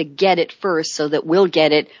have to get it first so that we'll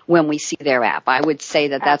get it when we see their app. I would say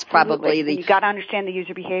that that's probably You've got to understand the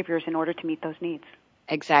user behaviors in order to meet those needs.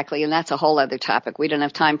 Exactly, and that's a whole other topic. We don't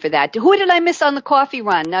have time for that. Who did I miss on the coffee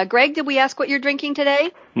run? Greg, did we ask what you're drinking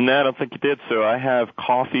today? No, I don't think you did. So I have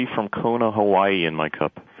coffee from Kona, Hawaii in my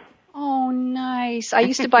cup. Oh, nice. I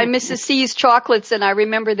used to buy Mrs. C's chocolates, and I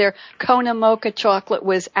remember their Kona mocha chocolate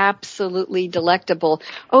was absolutely delectable.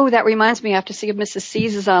 Oh, that reminds me, I have to see if Mrs.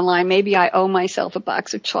 C's is online. Maybe I owe myself a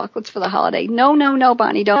box of chocolates for the holiday. No,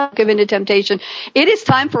 Bonnie, don't give in to temptation. It is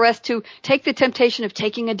time for us to take the temptation of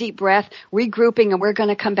taking a deep breath, regrouping, and we're going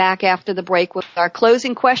to come back after the break with our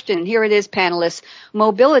closing question. Here it is, panelists.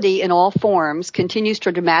 Mobility in all forms continues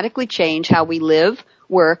to dramatically change how we live,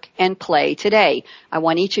 work, and play today. I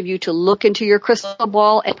want each of you to look into your crystal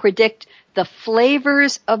ball and predict the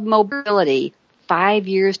flavors of mobility 5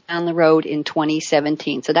 years down the road in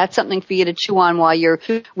 2017. So that's something for you to chew on while you're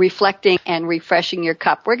reflecting and refreshing your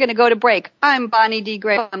cup. We're going to go to break. I'm Bonnie D.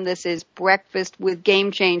 Graham. This is Breakfast with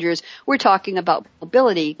Game Changers. We're talking about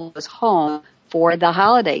mobility goes home for the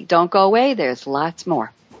holiday. Don't go away. There's lots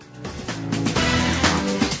more.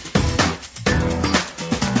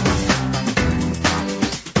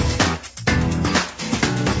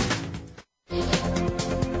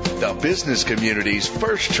 The business community's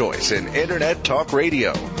first choice in Internet Talk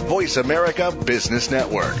Radio. Voice America Business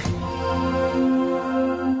Network.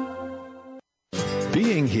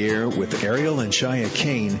 Being Here with Ariel and Shia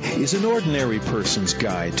Kane is an ordinary person's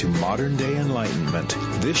guide to modern-day enlightenment.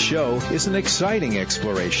 This show is an exciting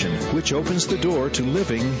exploration which opens the door to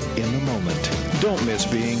living in the moment. Don't miss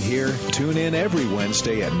Being Here. Tune in every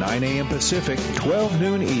Wednesday at 9 a.m. Pacific, 12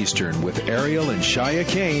 noon Eastern with Ariel and Shia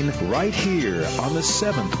Kane right here on the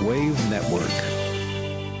Seventh Wave Network.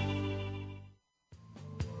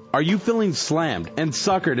 Are you feeling slammed and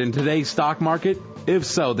suckered in today's stock market? If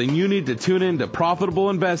so, then you need to tune in to Profitable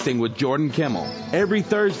Investing with Jordan Kimmel. Every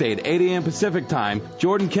Thursday at 8 a.m. Pacific Time,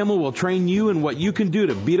 Jordan Kimmel will train you in what you can do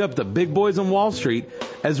to beat up the big boys on Wall Street,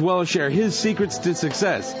 as well as share his secrets to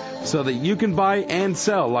success so that you can buy and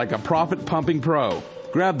sell like a profit-pumping pro.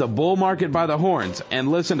 Grab the bull market by the horns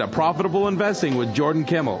and listen to Profitable Investing with Jordan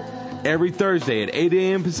Kimmel. Every Thursday at 8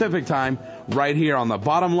 a.m. Pacific Time, right here on the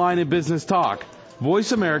Bottom Line in Business Talk,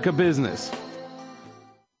 Voice America Business.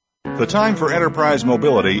 The time for enterprise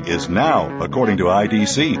mobility is now, according to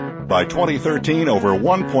IDC. By 2013, over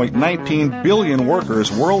 1.19 billion workers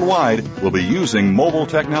worldwide will be using mobile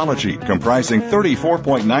technology, comprising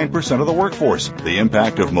 34.9% of the workforce. The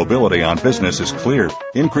impact of mobility on business is clear.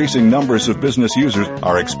 Increasing numbers of business users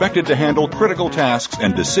are expected to handle critical tasks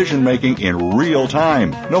and decision-making in real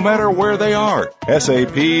time, no matter where they are.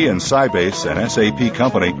 SAP and Sybase, an SAP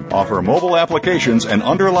company, offer mobile applications and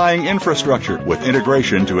underlying infrastructure with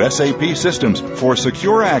integration to SAP systems for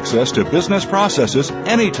secure access to business processes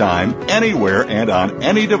anytime, anywhere, and on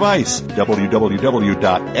any device. www.sap.com.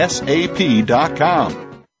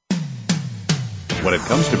 When it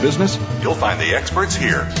comes to business, you'll find the experts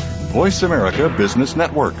here. Voice America Business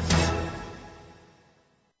Network.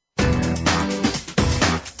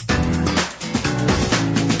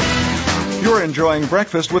 You're enjoying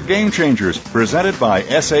Breakfast with Game Changers, presented by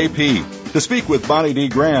SAP. To speak with Bonnie D.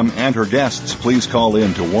 Graham and her guests, please call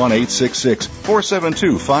in to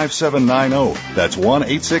 1-866-472-5790. That's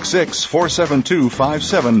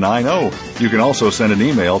 1-866-472-5790. You can also send an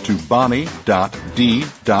email to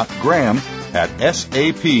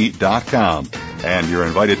bonnie.d.graham@sap.com. And you're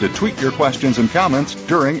invited to tweet your questions and comments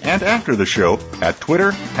during and after the show at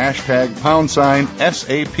Twitter,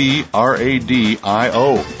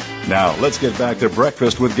 #SAPRADIO. Now, let's get back to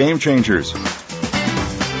Breakfast with Game Changers.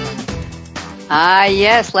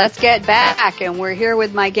 Yes, let's get back. And we're here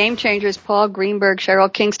with my game changers, Paul Greenberg, Sheryl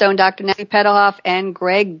Kingstone, Dr. Natalie Petouhoff, and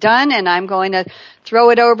Greg Dunn. And I'm going to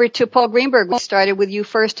throw it over to Paul Greenberg. We started with you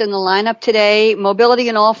first in the lineup today. Mobility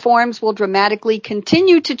in all forms will dramatically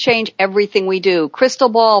continue to change everything we do. Crystal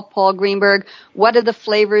ball, Paul Greenberg, what are the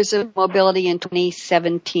flavors of mobility in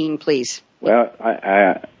 2017, please? Well,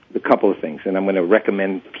 a couple of things, and I'm going to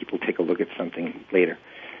recommend people take a look at something later.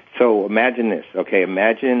 So imagine this, okay?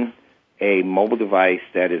 Imagine a mobile device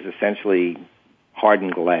that is essentially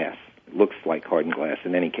hardened glass. It looks like hardened glass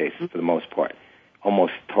in any case, for the most part,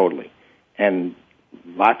 almost totally. And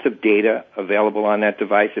lots of data available on that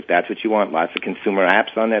device, if that's what you want. Lots of consumer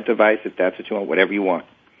apps on that device, if that's what you want, whatever you want.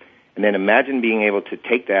 And then imagine being able to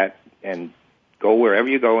take that and go wherever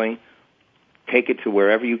you're going, take it to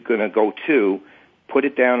wherever you're going to go to, put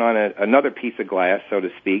it down on another piece of glass, so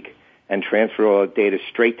to speak, and transfer all the data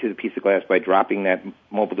straight to the piece of glass by dropping that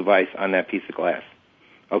mobile device on that piece of glass.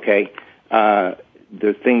 Okay? The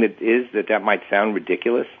thing that might sound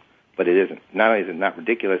ridiculous, but it isn't. Not only is it not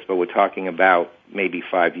ridiculous, but we're talking about maybe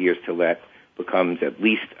 5 years till that becomes at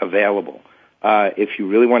least available. If you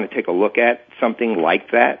really want to take a look at something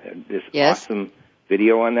like that, this awesome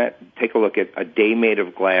video on that, take a look at A Day Made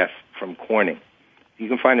of Glass from Corning. You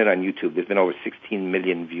can find it on YouTube. There's been over 16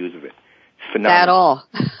 million views of it. Phenomenal.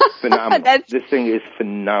 That all. Phenomenal. This thing is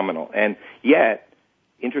phenomenal. And yet,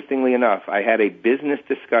 interestingly enough, I had a business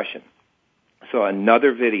discussion. So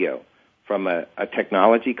another video from a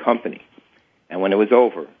technology company. And when it was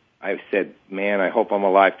over, I said, man, I hope I'm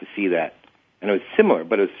alive to see that. And it was similar,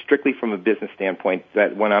 but it was strictly from a business standpoint.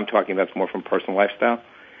 That when I'm talking about, it's more from personal lifestyle.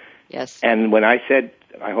 Yes. And when I said,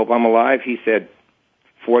 I hope I'm alive, he said,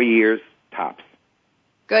 4 years tops.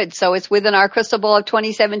 Good. So it's within our crystal ball of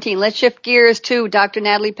 2017. Let's shift gears to Dr.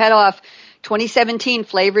 Natalie Petouhoff. 2017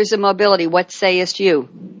 flavors of mobility. What sayest you?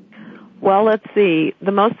 Well, let's see.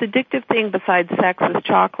 The most addictive thing besides sex is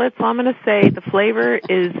chocolate. So I'm going to say the flavor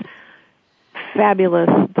is fabulous,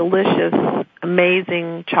 delicious,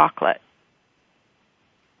 amazing chocolate.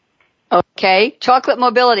 Okay. Chocolate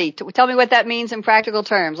mobility. Tell me what that means in practical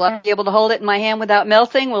terms. Will I be able to hold it in my hand without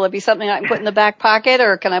melting? Will it be something I can put in the back pocket,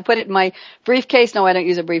 or can I put it in my briefcase? No, I don't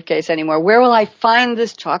use a briefcase anymore. Where will I find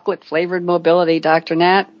this chocolate-flavored mobility, Dr.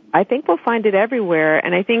 Nat? I think we'll find it everywhere,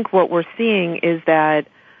 and I think what we're seeing is that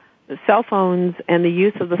the cell phones and the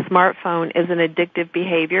use of the smartphone is an addictive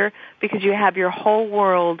behavior because you have your whole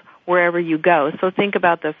world wherever you go. So think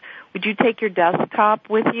about this. Would you take your desktop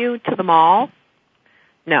with you to the mall?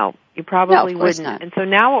 No, you probably wouldn't. Not. And so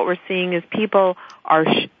now what we're seeing is people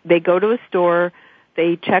they go to a store,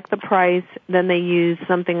 they check the price, then they use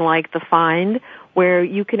something like the Find, where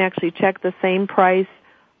you can actually check the same price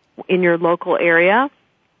in your local area,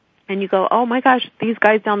 and you go, oh my gosh, these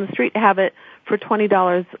guys down the street have it for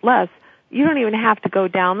 $20 less. you don't even have to go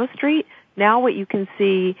down the street. Now what you can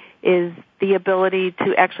see is the ability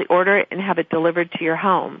to actually order it and have it delivered to your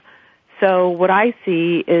home. So what I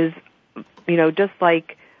see is, just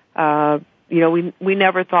like, we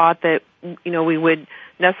never thought that, we would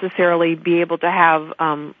necessarily be able to have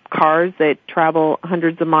cars that travel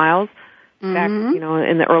hundreds of miles back,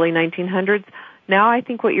 in the early 1900s. Now I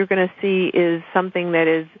think what you're going to see is something that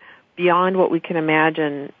is beyond what we can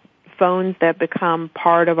imagine. Phones that become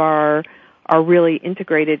part of are really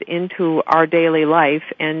integrated into our daily life.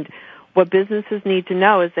 And what businesses need to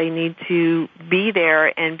know is they need to be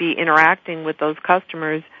there and be interacting with those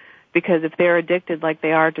customers, because if they're addicted like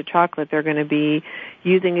they are to chocolate, they're going to be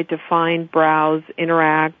using it to find, browse,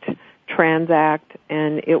 interact, transact,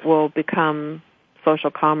 and it will become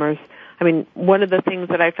social commerce. I mean, one of the things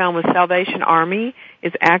that I found with Salvation Army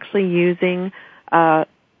is actually using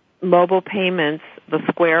mobile payments, the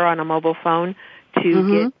Square on a mobile phone,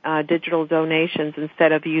 to get digital donations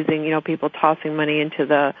instead of using, people tossing money into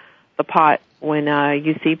the pot when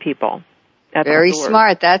you see people. Very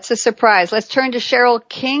smart. That's a surprise. Let's turn to Sheryl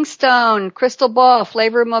Kingstone. Crystal Ball,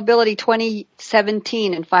 Flavor of Mobility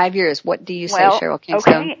 2017 in 5 years. What do you say, Sheryl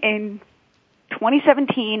Kingstone? Okay, in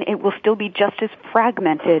 2017, it will still be just as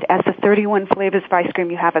fragmented as the 31 flavors of ice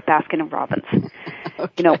cream you have at Baskin & Robbins.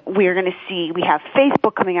 Okay. We're going to see, we have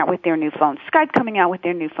Facebook coming out with their new phone, Skype coming out with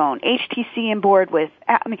their new phone, HTC on board with,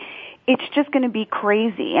 it's just going to be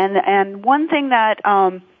crazy. And one thing that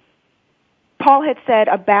Paul had said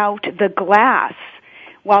about the glass,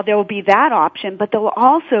 while there will be that option, but there will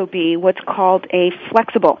also be what's called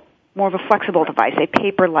more of a flexible device, a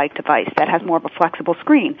paper-like device that has more of a flexible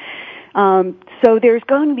screen. So there's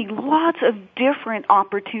going to be lots of different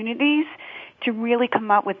opportunities to really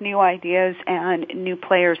come up with new ideas and new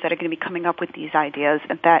players that are going to be coming up with these ideas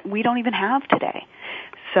that we don't even have today.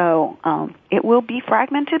 So it will be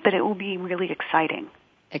fragmented, but it will be really exciting.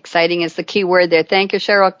 Exciting is the key word there. Thank you,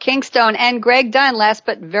 Sheryl Kingstone. And Greg Dunn, last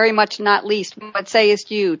but very much not least, what sayest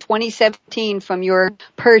you? 2017 from your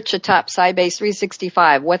perch atop Sybase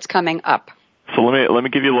 365. What's coming up? So let me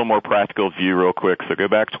give you a little more practical view real quick. So go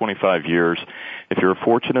back 25 years. If you're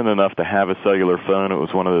fortunate enough to have a cellular phone, it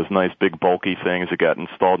was one of those nice big bulky things that got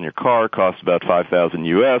installed in your car, cost about $5,000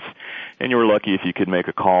 US, and you were lucky if you could make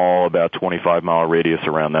a call about 25-mile radius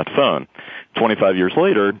around that phone. 25 years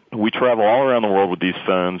later, we travel all around the world with these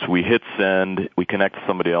phones. We hit send, we connect to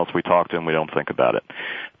somebody else, we talk to them, we don't think about it.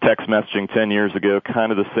 Text messaging 10 years ago,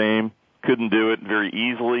 kind of the same. Couldn't do it very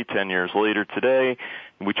easily. 10 years later today,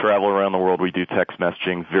 we travel around the world, we do text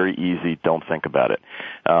messaging, very easy, don't think about it.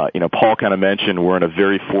 Paul kind of mentioned we're in a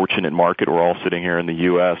very fortunate market. We're all sitting here in the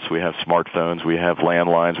U.S. We have smartphones, we have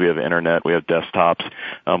landlines, we have internet, we have desktops.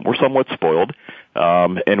 We're somewhat spoiled,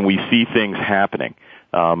 and we see things happening.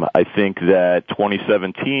 I think that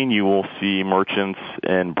 2017 you will see merchants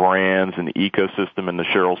and brands and the ecosystem, and to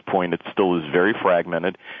Cheryl's point, it still is very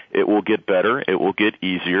fragmented. It will get better. It will get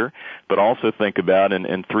easier. But also think about, and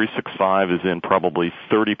 365 is in probably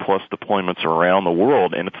 30-plus deployments around the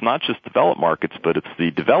world, and it's not just developed markets, but it's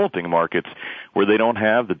the developing markets where they don't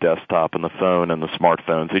have the desktop and the phone and the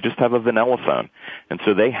smartphones. They just have a vanilla phone. And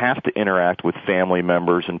so they have to interact with family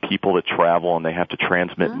members and people that travel, and they have to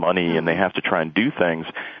transmit money, and they have to try and do things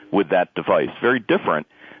with that device. Very different,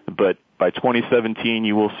 but by 2017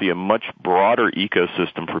 you will see a much broader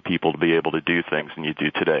ecosystem for people to be able to do things than you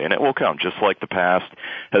do today. And it will come. Just like the past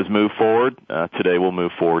has moved forward, today will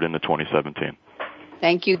move forward into 2017.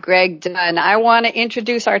 Thank you, Greg Dunn. I want to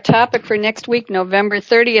introduce our topic for next week, November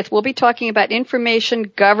 30th. We'll be talking about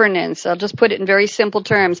information governance. I'll just put it in very simple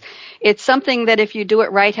terms. It's something that if you do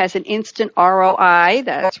it right has an instant ROI,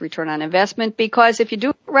 that's return on investment, because if you do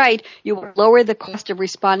it right, you will lower the cost of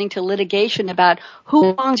responding to litigation about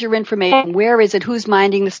who owns your information, where is it, who's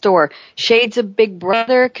minding the store. Shades of Big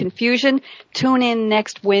Brother, confusion. Tune in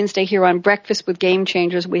next Wednesday here on Breakfast with Game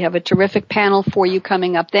Changers. We have a terrific panel for you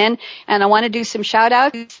coming up then. And I want to do some shout-outs.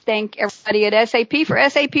 Thank everybody at SAP for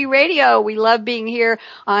SAP Radio. We love being here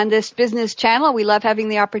on this business channel. We love having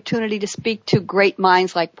the opportunity to speak to great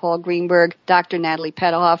minds like Paul Greenberg, Dr. Natalie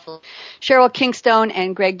Petouhoff, Sheryl Kingstone,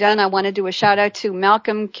 and Greg Dunn. I want to do a shout-out to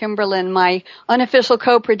Malcolm Kimberlin, my unofficial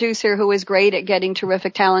co-producer, who is great at getting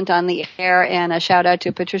terrific talent on the air, and a shout-out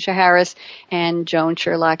to Patricia Harris and Joan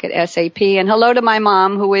Sherlock at SAP. And hello to my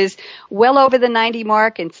mom, who is well over the 90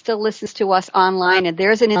 mark and still listens to us online. And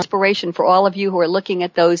there's an inspiration for all of you who are looking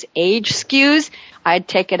at those age skews. I'd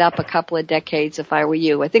take it up a couple of decades if I were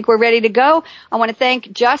you. I think we're ready to go. I want to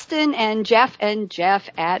thank Justin and Jeff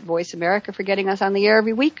at Voice America for getting us on the air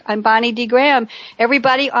every week. I'm Bonnie D. Graham.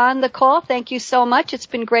 Everybody on the call, thank you so much. It's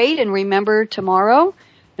been great. And remember, tomorrow,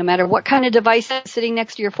 No matter what kind of device is sitting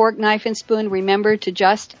next to your fork, knife, and spoon, remember to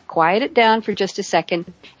just quiet it down for just a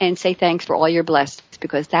second and say thanks for all your blessings,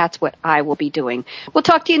 because that's what I will be doing. We'll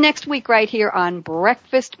talk to you next week right here on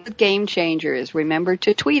Breakfast with Game Changers. Remember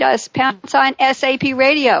to tweet us, #SAP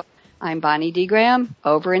Radio. I'm Bonnie D. Graham.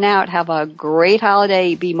 Over and out. Have a great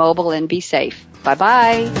holiday. Be mobile and be safe.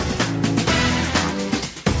 Bye-bye.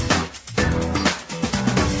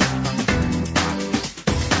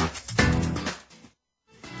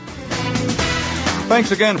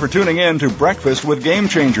 Thanks again for tuning in to Breakfast with Game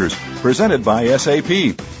Changers, presented by SAP.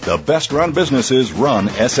 The best run businesses run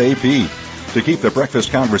SAP. To keep the breakfast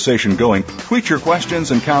conversation going, tweet your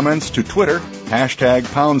questions and comments to Twitter,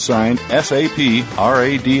 #SAPRADIO.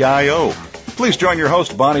 Please join your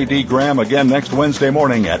host, Bonnie D. Graham, again next Wednesday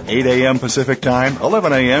morning at 8 a.m. Pacific Time,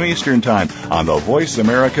 11 a.m. Eastern Time on the Voice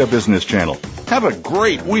America Business Channel. Have a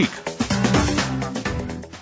great week.